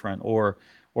totally different, or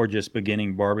just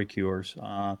beginning barbecuers.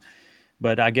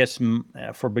 But I guess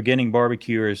for beginning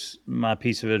barbecuers, my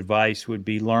piece of advice would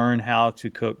be learn how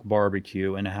to cook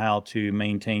barbecue and how to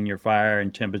maintain your fire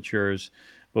and temperatures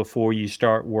before you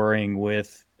start worrying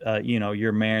with,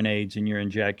 your marinades and your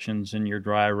injections and your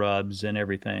dry rubs and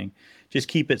everything. just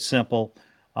keep it simple.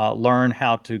 Learn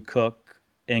how to cook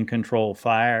and control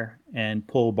fire and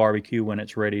pull barbecue when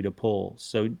it's ready to pull.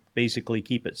 So basically,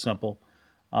 keep it simple.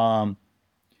 Um,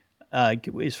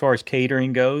 as far as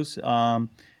catering goes,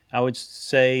 I would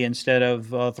say instead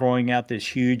of throwing out this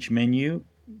huge menu,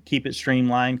 keep it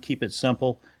streamlined, keep it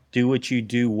simple, do what you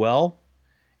do well,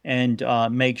 and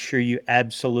make sure you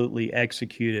absolutely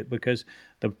execute it. Because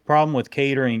the problem with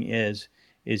catering is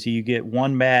you get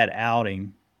one bad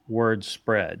outing, word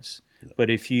spreads. But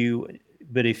if you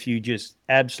but if you just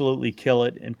absolutely kill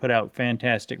it and put out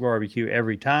fantastic barbecue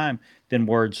every time, then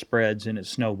word spreads and it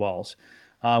snowballs.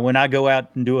 When I go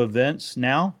out and do events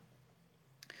now,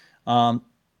 um,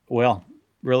 well,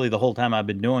 really the whole time I've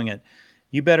been doing it,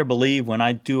 you better believe when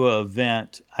I do an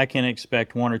event, I can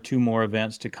expect one or two more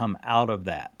events to come out of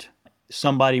that.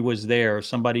 Somebody was there, or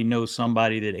somebody knows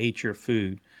somebody that ate your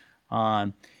food.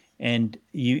 Um, and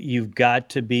you've got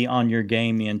to be on your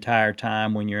game the entire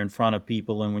time when you're in front of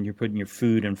people and when you're putting your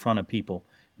food in front of people.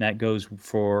 And that goes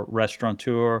for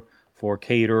restaurateur, for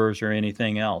caterers, or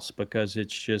anything else, because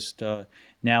it's just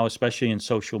now, especially in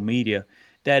social media,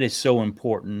 that is so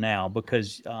important now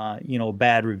because a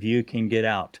bad review can get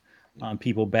out.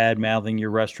 People bad mouthing your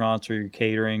restaurants or your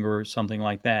catering or something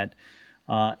like that,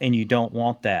 and you don't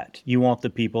want that. You want the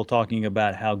people talking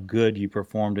about how good you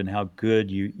performed and how good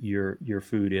your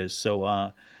food is.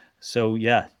 So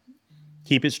yeah,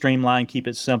 keep it streamlined, keep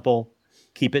it simple,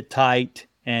 keep it tight,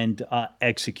 and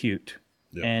execute.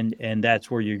 Yeah. And that's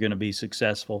where you're going to be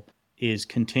successful, is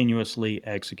continuously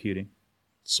executing.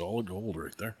 Solid gold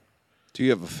right there. Do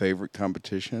you have a favorite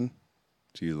competition?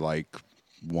 Do you like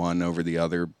one over the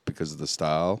other because of the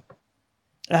style?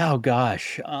 Oh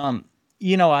gosh, I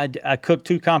cook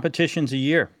two competitions a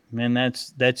year, and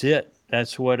that's it.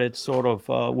 That's what it's sort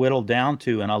of whittled down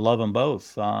to, and I love them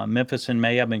both. Memphis in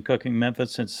May. I've been cooking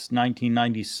Memphis since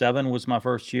 1997 was my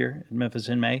first year at Memphis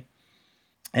in May,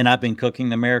 and I've been cooking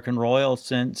the American Royal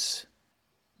since,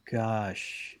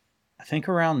 gosh, I think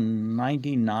around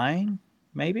 '99,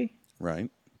 maybe.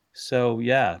 Right. So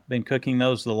yeah, been cooking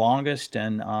those the longest,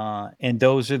 and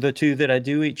those are the two that I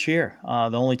do each year.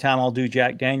 The only time I'll do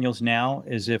Jack Daniels now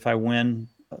is if I win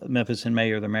Memphis in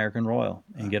May or the American Royal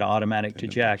and get automatic to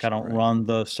Jack. I don't Right. run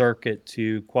the circuit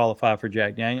to qualify for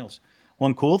Jack Daniels.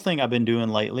 One cool thing I've been doing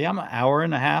lately, I'm an hour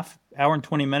and a half, hour and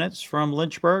 20 minutes from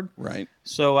Lynchburg. Right.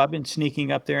 So I've been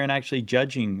sneaking up there and actually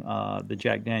judging the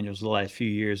Jack Daniels the last few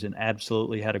years and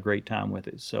absolutely had a great time with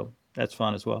it. So that's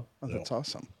fun as well. Oh, that's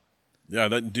awesome. Yeah,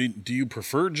 do you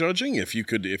prefer judging? If you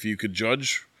could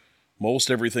judge most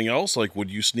everything else, like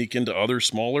would you sneak into other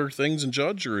smaller things and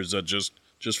judge, or is that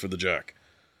just for the jack?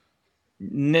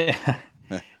 No,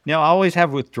 no, I always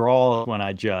have withdrawal when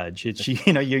I judge. It's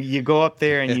you go up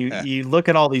there and you look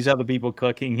at all these other people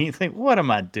cooking. And you think, what am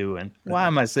I doing? Why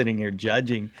am I sitting here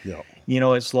judging? Yeah.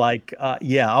 It's like I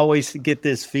always get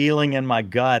this feeling in my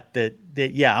gut that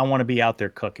yeah, I want to be out there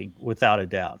cooking without a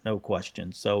doubt, no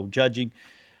question. So judging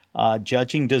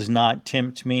does not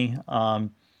tempt me.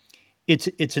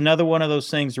 It's another one of those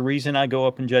things. The reason I go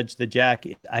up and judge the Jack,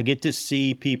 I get to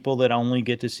see people that I only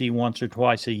get to see once or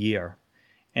twice a year,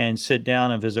 and sit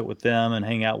down and visit with them and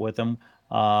hang out with them.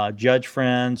 Judge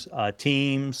friends,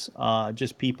 teams,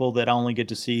 just people that I only get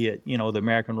to see at the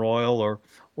American Royal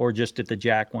or just at the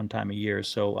Jack one time a year.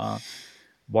 So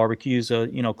barbecue's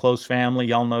a close family.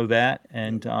 Y'all know that,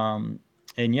 and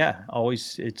yeah,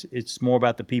 always it's more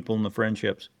about the people and the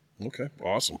friendships. Okay.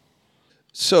 Awesome.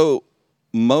 So,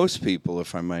 most people,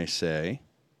 if I may say,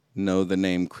 know the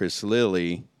name Chris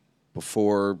Lilly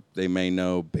before they may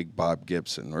know Big Bob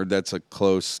Gibson, or that's a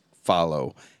close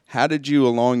follow. How did you,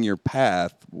 along your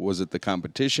path, was it the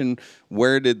competition?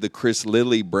 Where did the Chris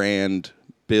Lilly brand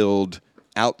build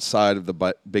outside of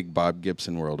the Big Bob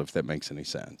Gibson world, if that makes any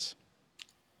sense?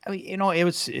 I mean,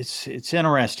 it's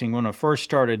interesting. When I first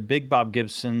started, Big Bob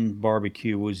Gibson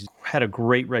Barbecue had a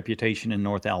great reputation in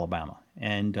North Alabama,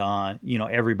 and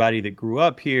everybody that grew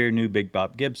up here knew Big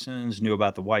Bob Gibson's, knew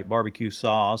about the white barbecue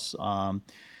sauce.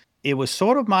 It was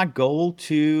sort of my goal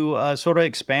to sort of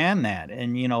expand that,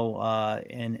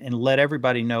 and let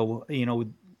everybody know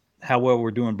how well we're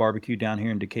doing barbecue down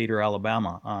here in Decatur,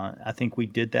 Alabama. I think we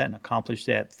did that and accomplished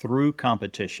that through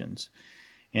competitions.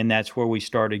 And that's where we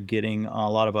started getting a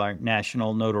lot of our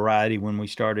national notoriety, when we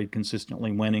started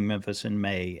consistently winning Memphis in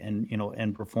May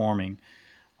and performing.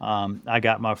 I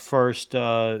got my first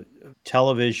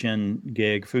television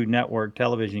gig, Food Network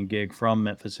television gig, from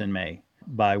Memphis in May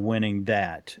by winning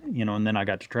that, and then I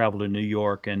got to travel to New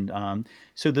York. And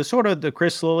so the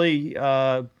Chris Lilly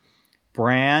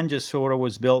brand just sort of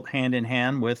was built hand in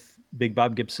hand with Big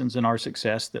Bob Gibson's and our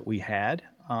success that we had.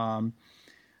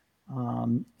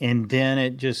 And then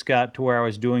it just got to where I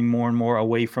was doing more and more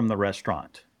away from the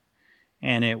restaurant.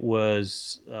 And it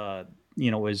was,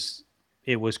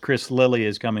 it was Chris Lilly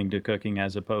is coming to cooking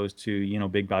as opposed to,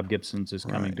 Big Bob Gibson's is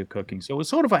coming Right. to cooking. So it was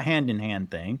sort of a hand in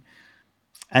hand thing.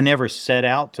 I never set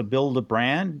out to build a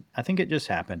brand. I think it just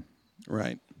happened.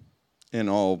 Right. And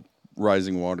all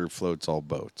rising water floats all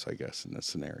boats, I guess, in this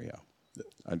scenario.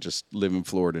 I just live in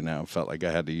Florida now. Felt like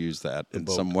I had to use that in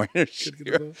boat. some way.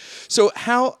 So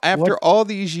how, after all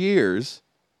these years,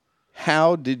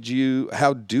 how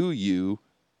do you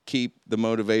keep the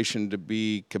motivation to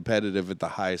be competitive at the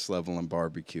highest level in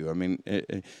barbecue? I mean,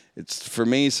 it's for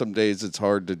me, some days it's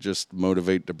hard to just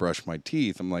motivate to brush my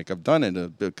teeth. I'm like, I've done it a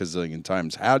gazillion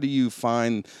times. How do you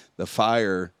find the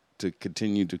fire to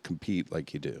continue to compete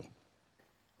like you do?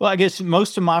 Well, I guess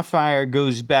most of my fire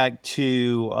goes back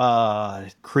to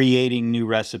creating new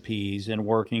recipes and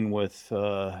working with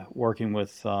cooking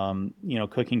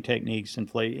techniques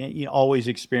and always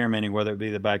experimenting, whether it be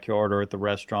the backyard or at the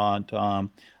restaurant. A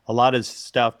lot of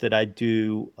stuff that I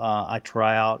do, I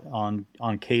try out on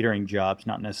catering jobs,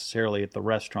 not necessarily at the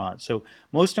restaurant. So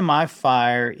most of my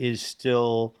fire is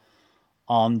still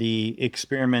on the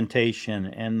experimentation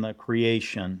and the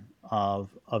creation of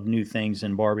new things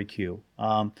in barbecue.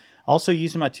 Also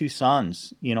using my two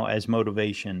sons, as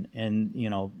motivation, and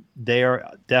they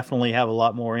are definitely have a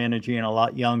lot more energy and a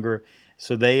lot younger,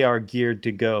 so they are geared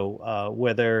to go.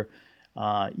 Whether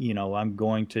I'm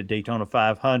going to Daytona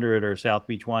 500 or South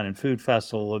Beach Wine and Food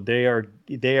Festival, they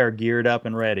are geared up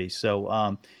and ready.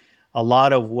 So a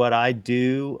lot of what I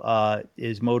do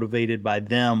is motivated by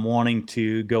them wanting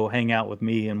to go hang out with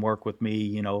me and work with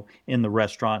me, in the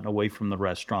restaurant and away from the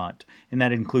restaurant. And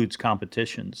that includes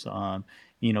competitions.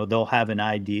 They'll have an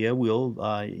idea.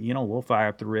 We'll fire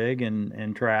up the rig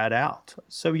and try it out.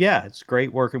 So yeah, it's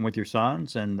great working with your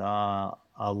sons, and a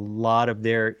lot of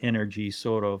their energy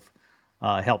sort of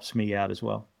helps me out as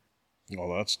well.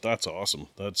 Oh, that's awesome.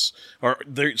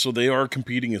 So they are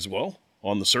competing as well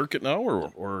on the circuit now,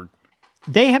 or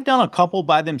They have done a couple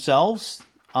by themselves,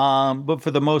 but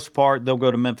for the most part, they'll go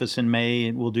to Memphis in May,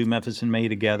 and we'll do Memphis in May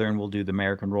together, and we'll do the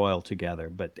American Royal together.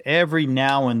 But every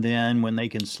now and then, when they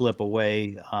can slip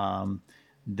away,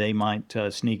 they might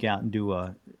sneak out and do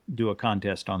a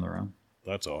contest on their own.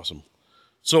 that's awesome.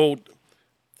 So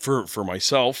for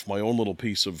myself, my own little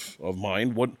piece of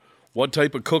mind, what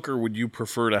type of cooker would you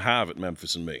prefer to have at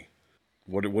Memphis in May?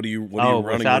 What are you running?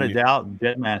 Without a doubt,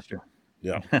 Jetmaster.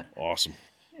 Yeah, awesome.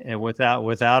 Yeah,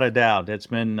 without a doubt, it's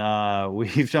been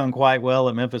we've done quite well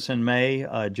at Memphis in May.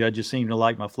 Judges seem to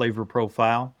like my flavor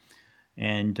profile,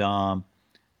 and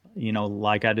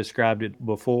like I described it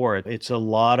before, it's a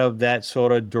lot of that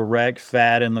sort of direct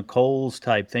fat in the coals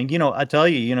type thing. I tell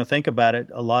you, think about it.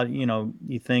 A lot,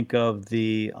 you think of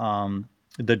the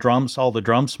drums, all the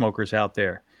drum smokers out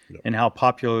there, Yep. and how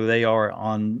popular they are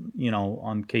on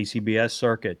KCBS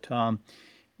circuit.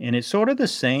 And it's sort of the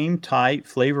same type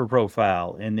flavor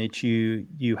profile in that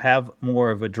you have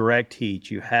more of a direct heat.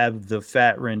 You have the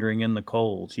fat rendering in the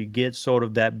coals. You get sort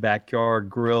of that backyard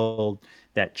grilled,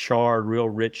 that charred, real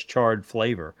rich charred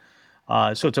flavor.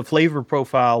 So it's a flavor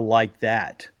profile like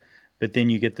that. But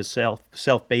then you get the self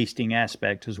basting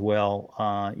aspect as well.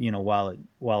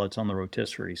 While it's on the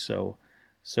rotisserie. So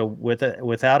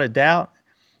without a doubt,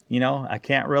 I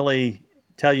can't really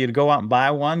tell you to go out and buy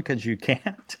one because you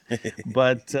can't.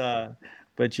 But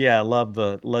yeah, I love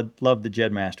the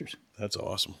Jed Masters. That's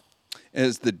awesome.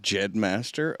 Is the Jed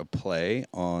Master a play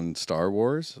on Star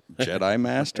Wars? Jedi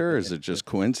Master? Or is it just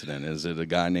coincident? Is it a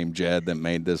guy named Jed that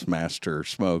made this master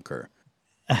smoker?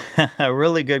 A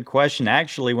really good question.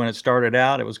 Actually, when it started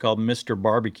out, it was called Mr.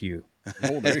 Barbecue.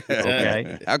 Oh, there you go.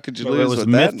 Okay. How could you So lose it was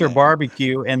with that Mr. name?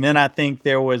 Barbecue, and then I think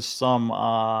there was some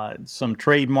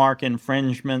trademark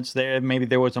infringements there. Maybe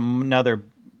there was another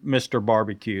Mr.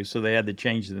 Barbecue, so they had to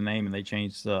change the name, and they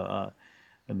changed the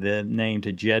name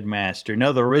to Jed Master.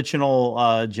 No, the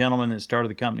original gentleman that started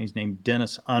the company is named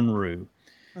Dennis Unruh,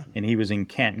 and he was in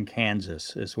Canton,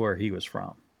 Kansas, is where he was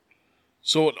from.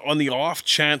 So on the off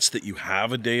chance that you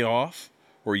have a day off,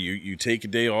 or you take a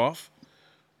day off,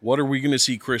 what are we going to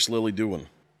see Chris Lilly doing?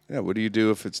 Yeah, what do you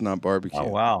do if it's not barbecue? Oh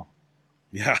wow.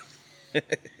 Yeah.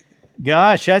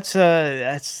 Gosh, that's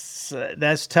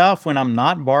tough when I'm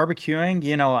not barbecuing.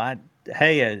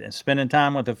 Spending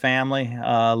time with the family.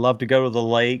 Love to go to the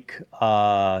lake.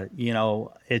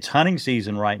 It's hunting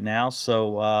season right now,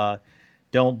 so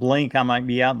don't blink. I might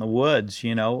be out in the woods.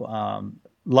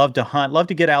 Love to hunt. Love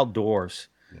to get outdoors.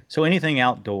 So anything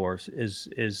outdoors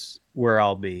is where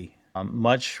I'll be.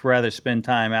 Much rather spend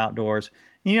time outdoors.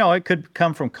 It could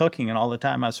come from cooking and all the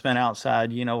time I spent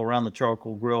outside, around the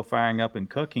charcoal grill firing up and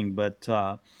cooking. But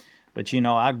But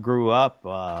I grew up,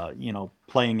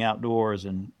 playing outdoors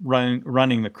and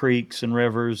running the creeks and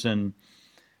rivers and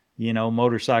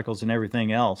motorcycles and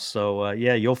everything else. So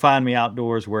yeah, you'll find me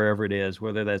outdoors wherever it is,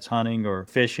 whether that's hunting or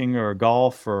fishing or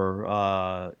golf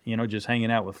or just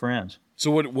hanging out with friends.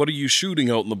 So what are you shooting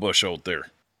out in the bush out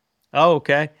there? Oh,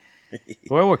 okay.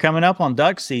 Well, we're coming up on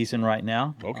duck season right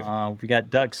now. Okay. We got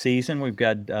duck season. We've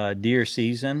got deer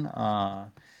season.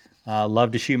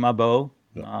 Love to shoot my bow,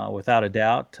 without a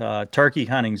doubt. Turkey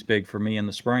hunting's big for me in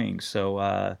the spring,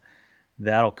 so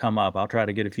that'll come up. I'll try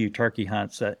to get a few turkey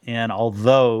hunts in,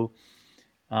 although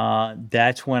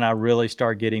that's when I really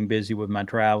start getting busy with my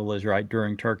travel is right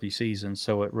during turkey season.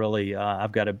 So it really,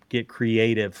 I've got to get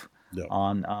creative Yeah.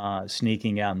 on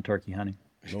sneaking out and turkey hunting.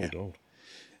 No, don't.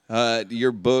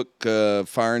 Your book,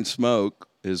 Fire and Smoke,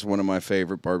 is one of my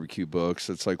favorite barbecue books.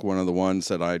 It's like one of the ones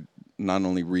that I not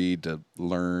only read to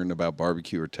learn about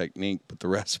barbecue or technique, but the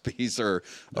recipes are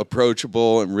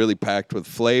approachable and really packed with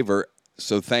flavor.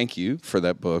 So thank you for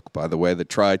that book, by the way. The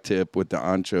tri-tip with the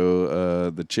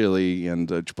ancho, the chili, and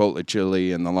the chipotle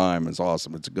chili and the lime is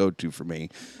awesome. It's a go-to for me.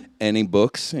 Any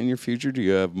books in your future? Do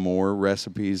you have more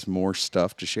recipes, more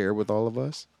stuff to share with all of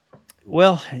us?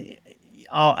 Well,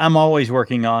 I'm always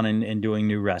working on and doing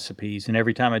new recipes. And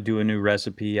every time I do a new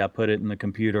recipe, I put it in the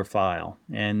computer file.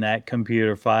 And that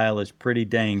computer file is pretty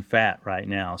dang fat right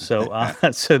now. So,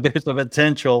 so there's a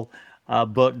potential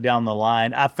book down the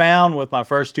line. I found with my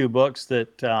first two books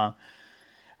that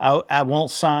I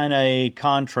won't sign a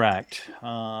contract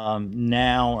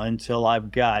now until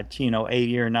I've got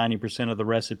 80 or 90% of the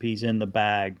recipes in the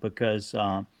bag, because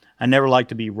I never like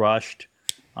to be rushed.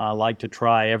 I like to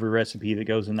try every recipe that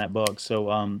goes in that book.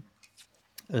 So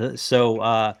if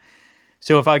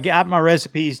I got my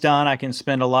recipes done, I can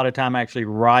spend a lot of time actually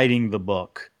writing the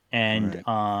book and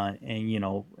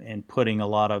and putting a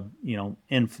lot of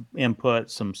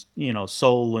input, some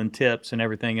soul and tips and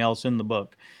everything else in the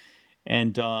book,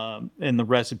 and the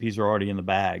recipes are already in the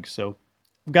bag. So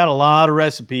I've got a lot of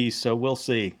recipes. So we'll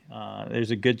see.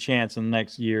 There's a good chance in the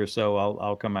next year or so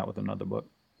I'll come out with another book.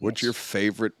 What's your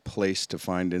favorite place to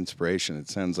find inspiration? It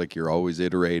sounds like you're always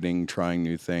iterating, trying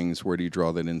new things. Where do you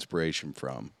draw that inspiration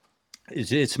from?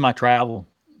 It's my travel.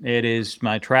 It is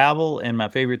my travel, and my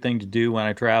favorite thing to do when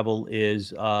I travel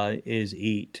is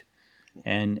eat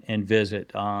and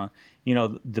visit.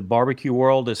 The barbecue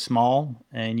world is small,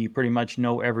 and you pretty much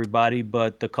know everybody,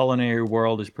 but the culinary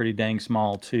world is pretty dang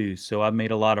small too. So I've made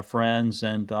a lot of friends,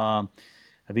 and I've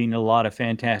eaten a lot of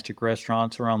fantastic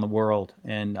restaurants around the world.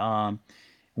 And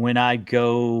when I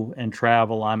go and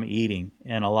travel, I'm eating.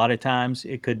 And a lot of times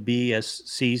it could be a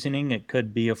seasoning, it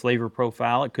could be a flavor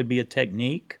profile, it could be a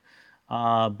technique.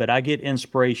 But I get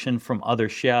inspiration from other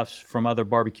chefs, from other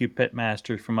barbecue pit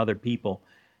masters, from other people,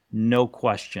 no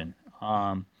question.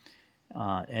 And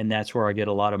that's where I get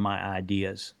a lot of my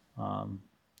ideas.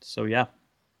 So yeah,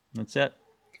 that's it.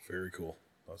 Very cool.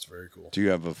 That's very cool. Do you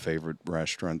have a favorite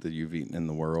restaurant that you've eaten in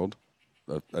the world?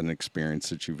 An experience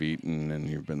that you've eaten and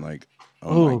you've been like,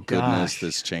 oh my goodness,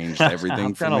 this changed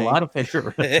everything for me? I've got a lot of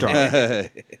favorite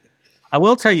restaurants. I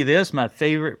will tell you this: my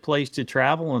favorite place to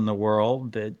travel in the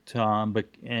world,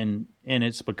 and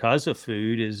it's because of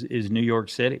food, is New York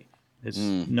City. It's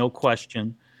no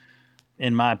question,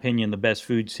 in my opinion, the best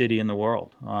food city in the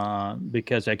world,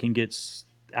 because I can get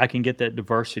that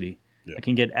diversity. Yeah. I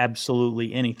can get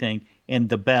absolutely anything, and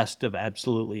the best of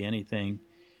absolutely anything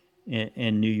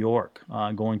in New York,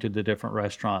 going to the different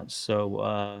restaurants.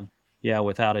 So yeah,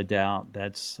 without a doubt,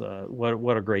 that's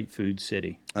what a great food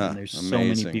city. And there's so many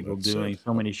amazing. people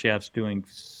so many chefs doing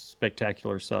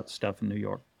spectacular stuff in New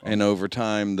York. And over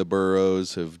time, the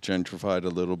boroughs have gentrified a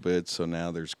little bit, so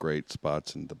now there's great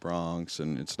spots in the Bronx,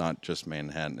 and it's not just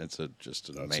Manhattan. It's just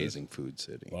an amazing food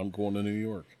city. I'm going to New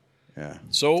York. Yeah.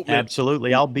 So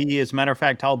Absolutely. As a matter of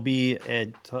fact, I'll be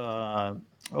at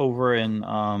over in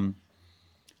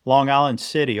Long Island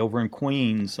City, over in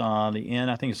Queens, I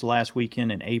think it's the last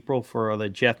weekend in April for the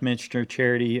Jeff Minster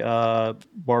charity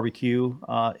barbecue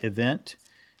event.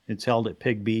 It's held at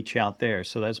Pig Beach out there.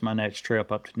 So that's my next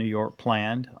trip up to New York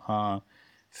planned.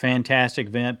 Fantastic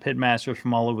event. Pitmasters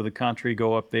from all over the country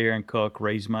go up there and cook,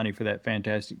 raise money for that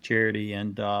fantastic charity,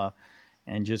 and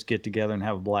just get together and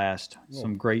have a blast.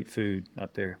 Some great food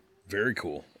up there. very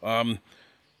cool. One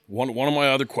of my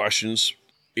other questions,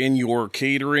 in your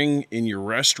catering, in your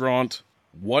restaurant,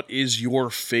 what is your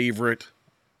favorite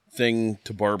thing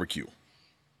to barbecue?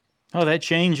 Oh, that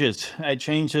changes. It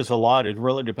changes a lot. It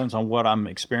really depends on what I'm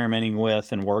experimenting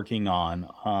with and working on.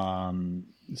 I'll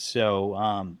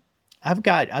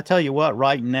tell you what,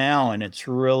 right now, and it's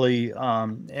really,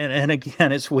 and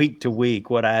again, it's week to week,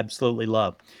 what I absolutely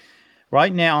love.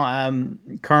 Right now,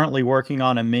 I'm currently working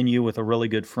on a menu with a really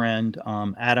good friend,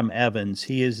 Adam Evans.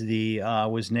 He is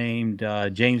was named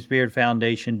James Beard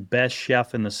Foundation Best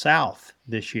Chef in the South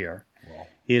this year. Wow.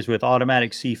 He is with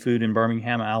Automatic Seafood in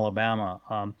Birmingham,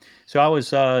 Alabama. So I was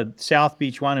South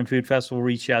Beach Wine and Food Festival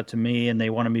reached out to me, and they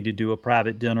wanted me to do a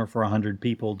private dinner for 100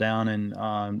 people down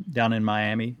in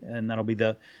Miami, and that'll be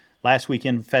the last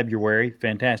weekend of February.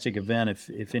 Fantastic event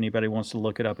if anybody wants to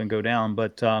look it up and go down.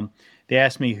 But they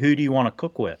asked me, who do you want to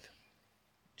cook with?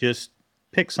 Just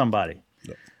pick somebody.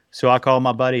 Yep. So I called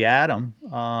my buddy Adam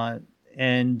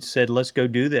and said, let's go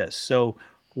do this. So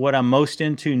what I'm most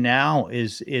into now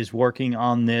is working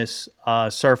on this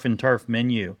surf and turf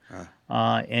menu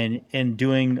and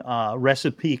doing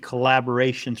recipe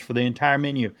collaborations for the entire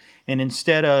menu. And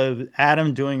instead of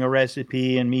Adam doing a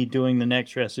recipe and me doing the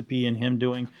next recipe and him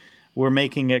doing, we're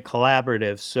making it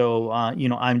collaborative. So,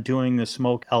 I'm doing the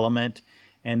smoke element,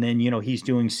 and then, he's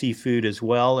doing seafood as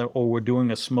well, or we're doing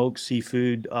a smoked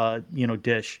seafood,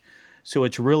 dish. So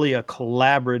it's really a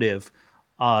collaborative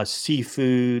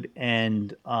seafood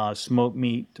and smoked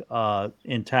meat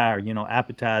entire,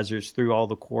 appetizers through all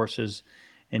the courses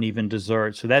and even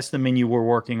dessert. So that's the menu we're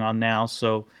working on now.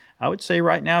 So I would say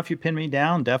right now, if you pin me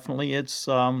down, definitely it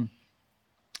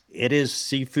is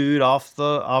seafood off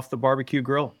the barbecue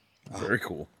grill. Very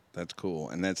cool. That's cool.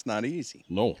 And that's not easy.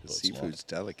 No, seafood's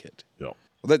delicate. Yeah.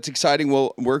 Well, that's exciting.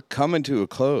 Well, we're coming to a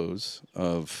close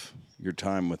of your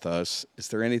time with us. Is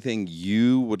there anything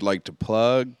you would like to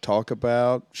plug, talk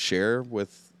about, share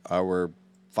with our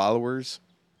followers?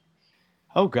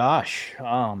 Oh, gosh.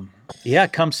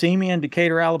 Come see me in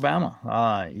Decatur,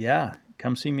 Alabama.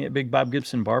 Come see me at Big Bob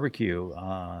Gibson Barbecue.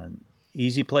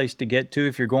 Easy place to get to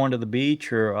if you're going to the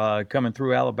beach or coming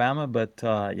through Alabama. But,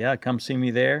 come see me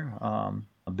there.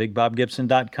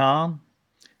 BigBobGibson.com.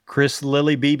 Chris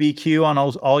Lilly BBQ on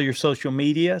all your social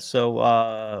media.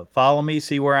 So follow me,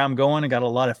 see where I'm going. I got a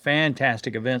lot of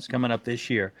fantastic events coming up this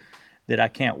year that I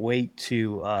can't wait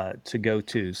to go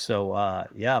to. So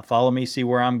follow me, see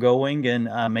where I'm going,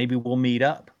 and maybe we'll meet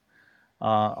up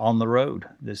on the road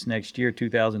this next year,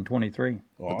 2023.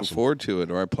 Awesome. Looking forward to it.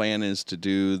 Our plan is to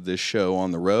do this show on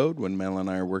the road when Mel and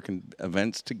I are working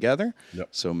events together. Yep.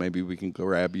 So maybe we can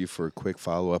grab you for a quick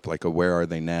follow-up, like a Where Are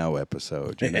They Now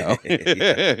episode,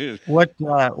 What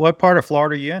part of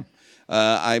Florida are you in?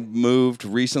 I moved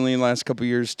recently in the last couple of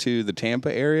years to the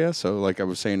Tampa area. So like I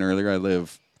was saying earlier, I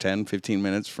live 10, 15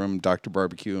 minutes from Dr.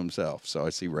 Barbecue himself. So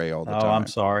I see Ray all the time. Oh, I'm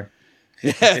sorry.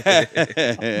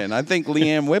 And I think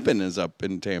Leanne Whippen is up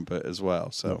in Tampa as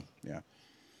well. So, yeah.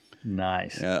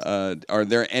 Nice. Are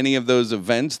there any of those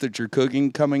events that you're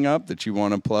cooking coming up that you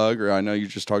want to plug? Or I know you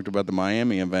just talked about the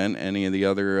Miami event. Any of the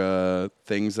other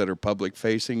things that are public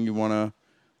facing you want to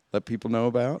let people know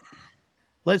about?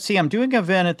 Let's see. I'm doing an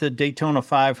event at the Daytona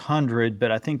 500,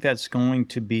 but I think that's going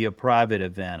to be a private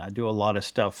event. I do a lot of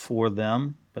stuff for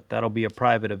them, but that'll be a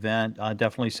private event.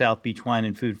 Definitely South Beach Wine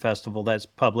and Food Festival. That's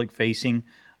public facing,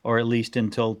 or at least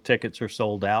until tickets are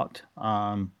sold out.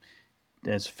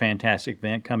 That's a fantastic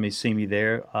event. Come and see me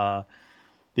there.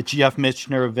 The Jeff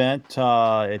Michener event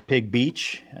at Pig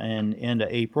Beach in end of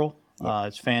April.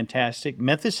 It's fantastic.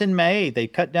 Memphis in May. They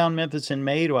cut down Memphis in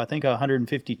May to, I think,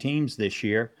 150 teams this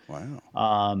year.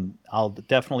 Wow. I'll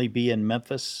definitely be in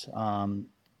Memphis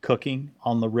cooking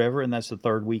on the river, and that's the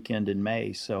third weekend in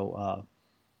May. So,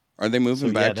 are they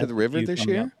moving back to the river this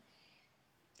year? Up.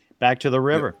 Back to the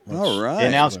river. Yeah. All right. They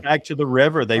announced back to the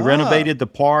river. They renovated the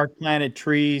park, planted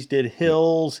trees, did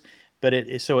hills, but it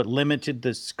limited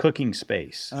this cooking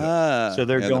space. So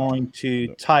they're going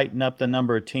to tighten up the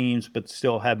number of teams, but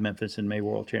still have Memphis in May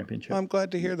World Championship. I'm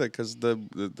glad to hear that, because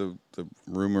the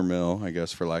rumor mill, I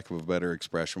guess, for lack of a better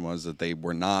expression, was that they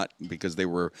were not, because they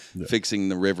were fixing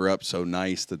the river up so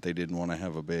nice that they didn't want to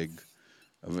have a big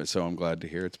event. So I'm glad to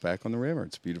hear it's back on the river.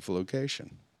 It's a beautiful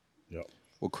location. Yep.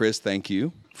 Well, Chris, thank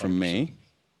you from me,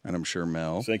 and I'm sure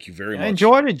Mel. Thank you very much. I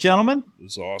enjoyed it, gentlemen. It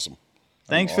was awesome.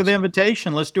 Thanks for the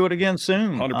invitation. Let's do it again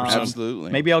soon. 100%.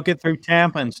 Absolutely. Maybe I'll get through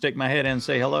Tampa and stick my head in and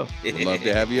say hello. We'd love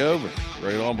to have you over.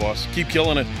 Right on, boss. Keep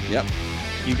killing it. Yep.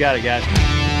 You got it, guys.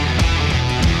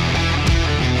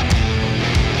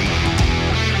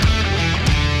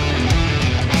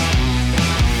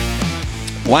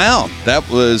 Wow, that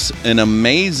was an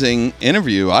amazing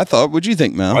interview, I thought. What'd you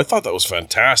think, Mel? I thought that was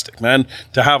fantastic, man.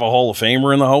 To have a Hall of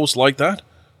Famer in the house like that,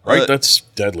 right? That's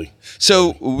deadly.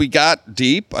 So we got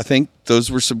deep. I think those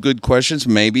were some good questions.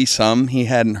 Maybe some he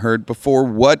hadn't heard before.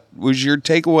 What was your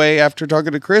takeaway after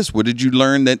talking to Chris? What did you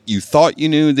learn that you thought you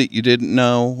knew that you didn't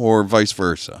know, or vice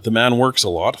versa? The man works a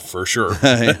lot, for sure.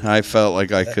 I felt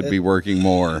like I could be working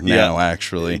more now,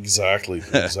 actually. Exactly.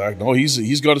 No,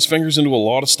 he's got his fingers into a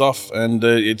lot of stuff, and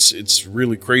it's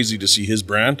really crazy to see his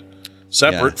brand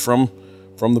separate from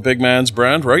the big man's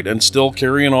brand, right? And still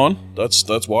carrying on.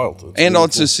 That's wild. That's and really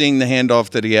also cool. seeing the handoff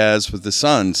that he has with the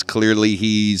sons.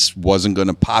 Clearly, wasn't going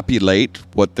to populate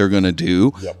what they're going to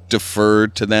do, defer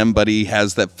to them, but he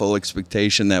has that full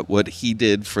expectation that what he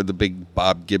did for the big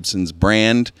Bob Gibson's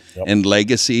brand and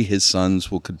legacy, his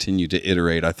sons will continue to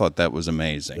iterate. I thought that was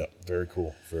amazing. Yeah, very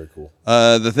cool. Very cool.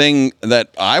 The thing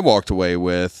that I walked away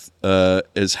with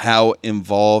is how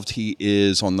involved he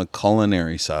is on the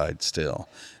culinary side still.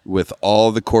 With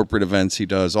all the corporate events he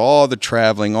does, all the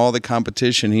traveling, all the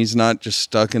competition, he's not just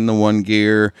stuck in the one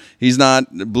gear. He's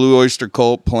not Blue Oyster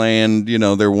Cult playing,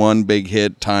 their one big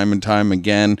hit time and time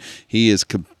again. He is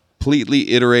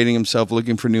completely iterating himself,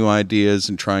 looking for new ideas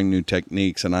and trying new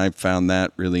techniques, and I found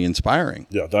that really inspiring.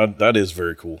 Yeah, that is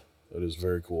very cool. That is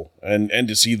very cool. And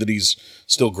to see that he's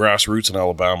still grassroots in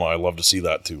Alabama, I love to see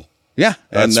that too. Yeah,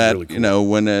 that's and that, really cool.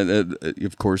 When,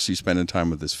 of course, he's spending time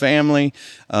with his family,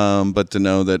 but to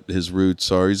know that his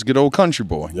roots are, he's a good old country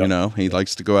boy, He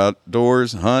likes to go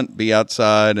outdoors, hunt, be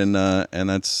outside, and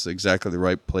that's exactly the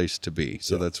right place to be.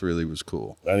 So that's really was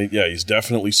cool. And he's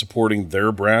definitely supporting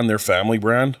their brand, their family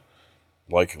brand,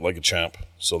 like a champ.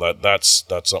 So that's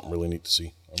something really neat to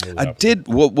see. I'm really happy.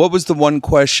 What was the one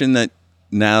question that,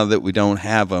 now that we don't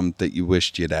have them, that you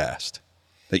wished you'd asked?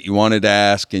 That you wanted to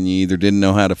ask and you either didn't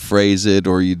know how to phrase it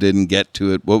or you didn't get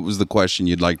to it? What was the question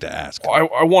you'd like to ask?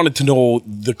 I wanted to know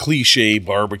the cliche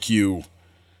barbecue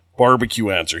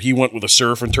answer. He went with a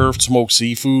surf and turf smoked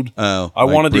seafood. Oh, I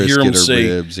wanted to hear him say.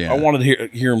 Ribs, yeah. I wanted to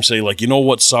hear him say, like,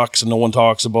 what sucks and no one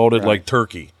talks about it, like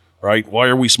turkey, right? Why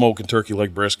are we smoking turkey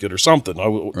like brisket or something?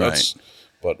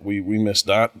 But we missed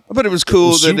that. But it was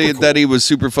cool that he was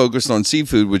super focused on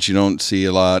seafood, which you don't see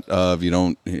a lot of. You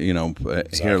don't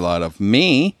hear a lot of.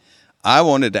 Me, I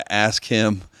wanted to ask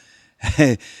him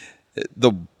the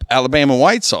Alabama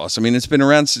white sauce. I mean, it's been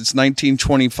around since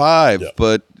 1925,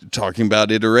 but talking about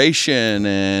iteration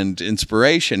and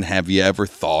inspiration, have you ever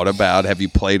thought about, have you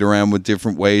played around with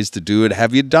different ways to do it?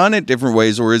 Have you done it different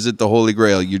ways, or is it the Holy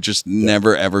Grail? You're just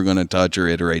never, ever going to touch or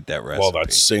iterate that recipe? Well,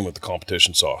 that's the same with the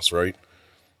competition sauce, right?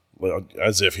 Well,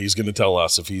 as if he's going to tell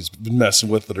us if he's been messing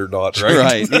with it or not, right?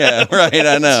 Right, yeah, right,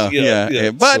 I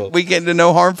know. But we get to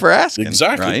no harm for asking.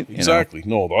 Exactly, right? Exactly.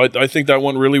 No, I think that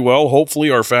went really well. Hopefully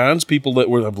our fans, people that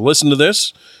have listened to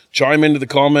this, chime into the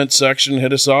comments section,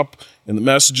 hit us up in the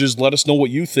messages, let us know what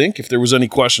you think. If there was any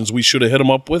questions we should have hit him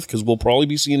up with, because we'll probably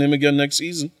be seeing him again next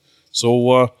season.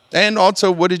 So, and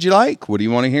also, what did you like? What do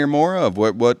you want to hear more of?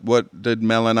 What did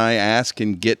Mel and I ask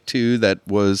and get to that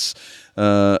was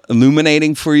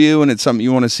illuminating for you, and it's something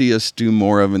you want to see us do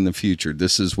more of in the future?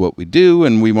 This is what we do,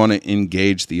 and we want to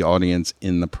engage the audience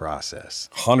in the process.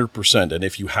 100%. And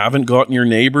if you haven't gotten your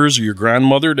neighbors or your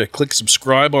grandmother to click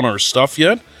subscribe on our stuff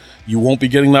yet, you won't be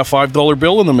getting that $5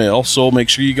 bill in the mail. So make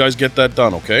sure you guys get that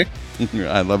done, okay?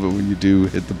 I love it when you do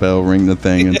hit the bell, ring the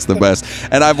thing. It's the best.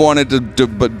 And I've wanted to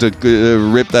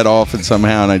rip that off, and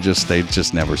somehow, and it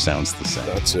just never sounds the same.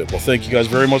 That's it. Well, thank you guys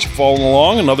very much for following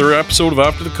along. Another episode of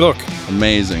After the Cook.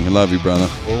 Amazing. I love you, brother.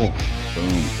 Oh,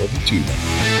 boom. Love you too,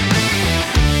 man.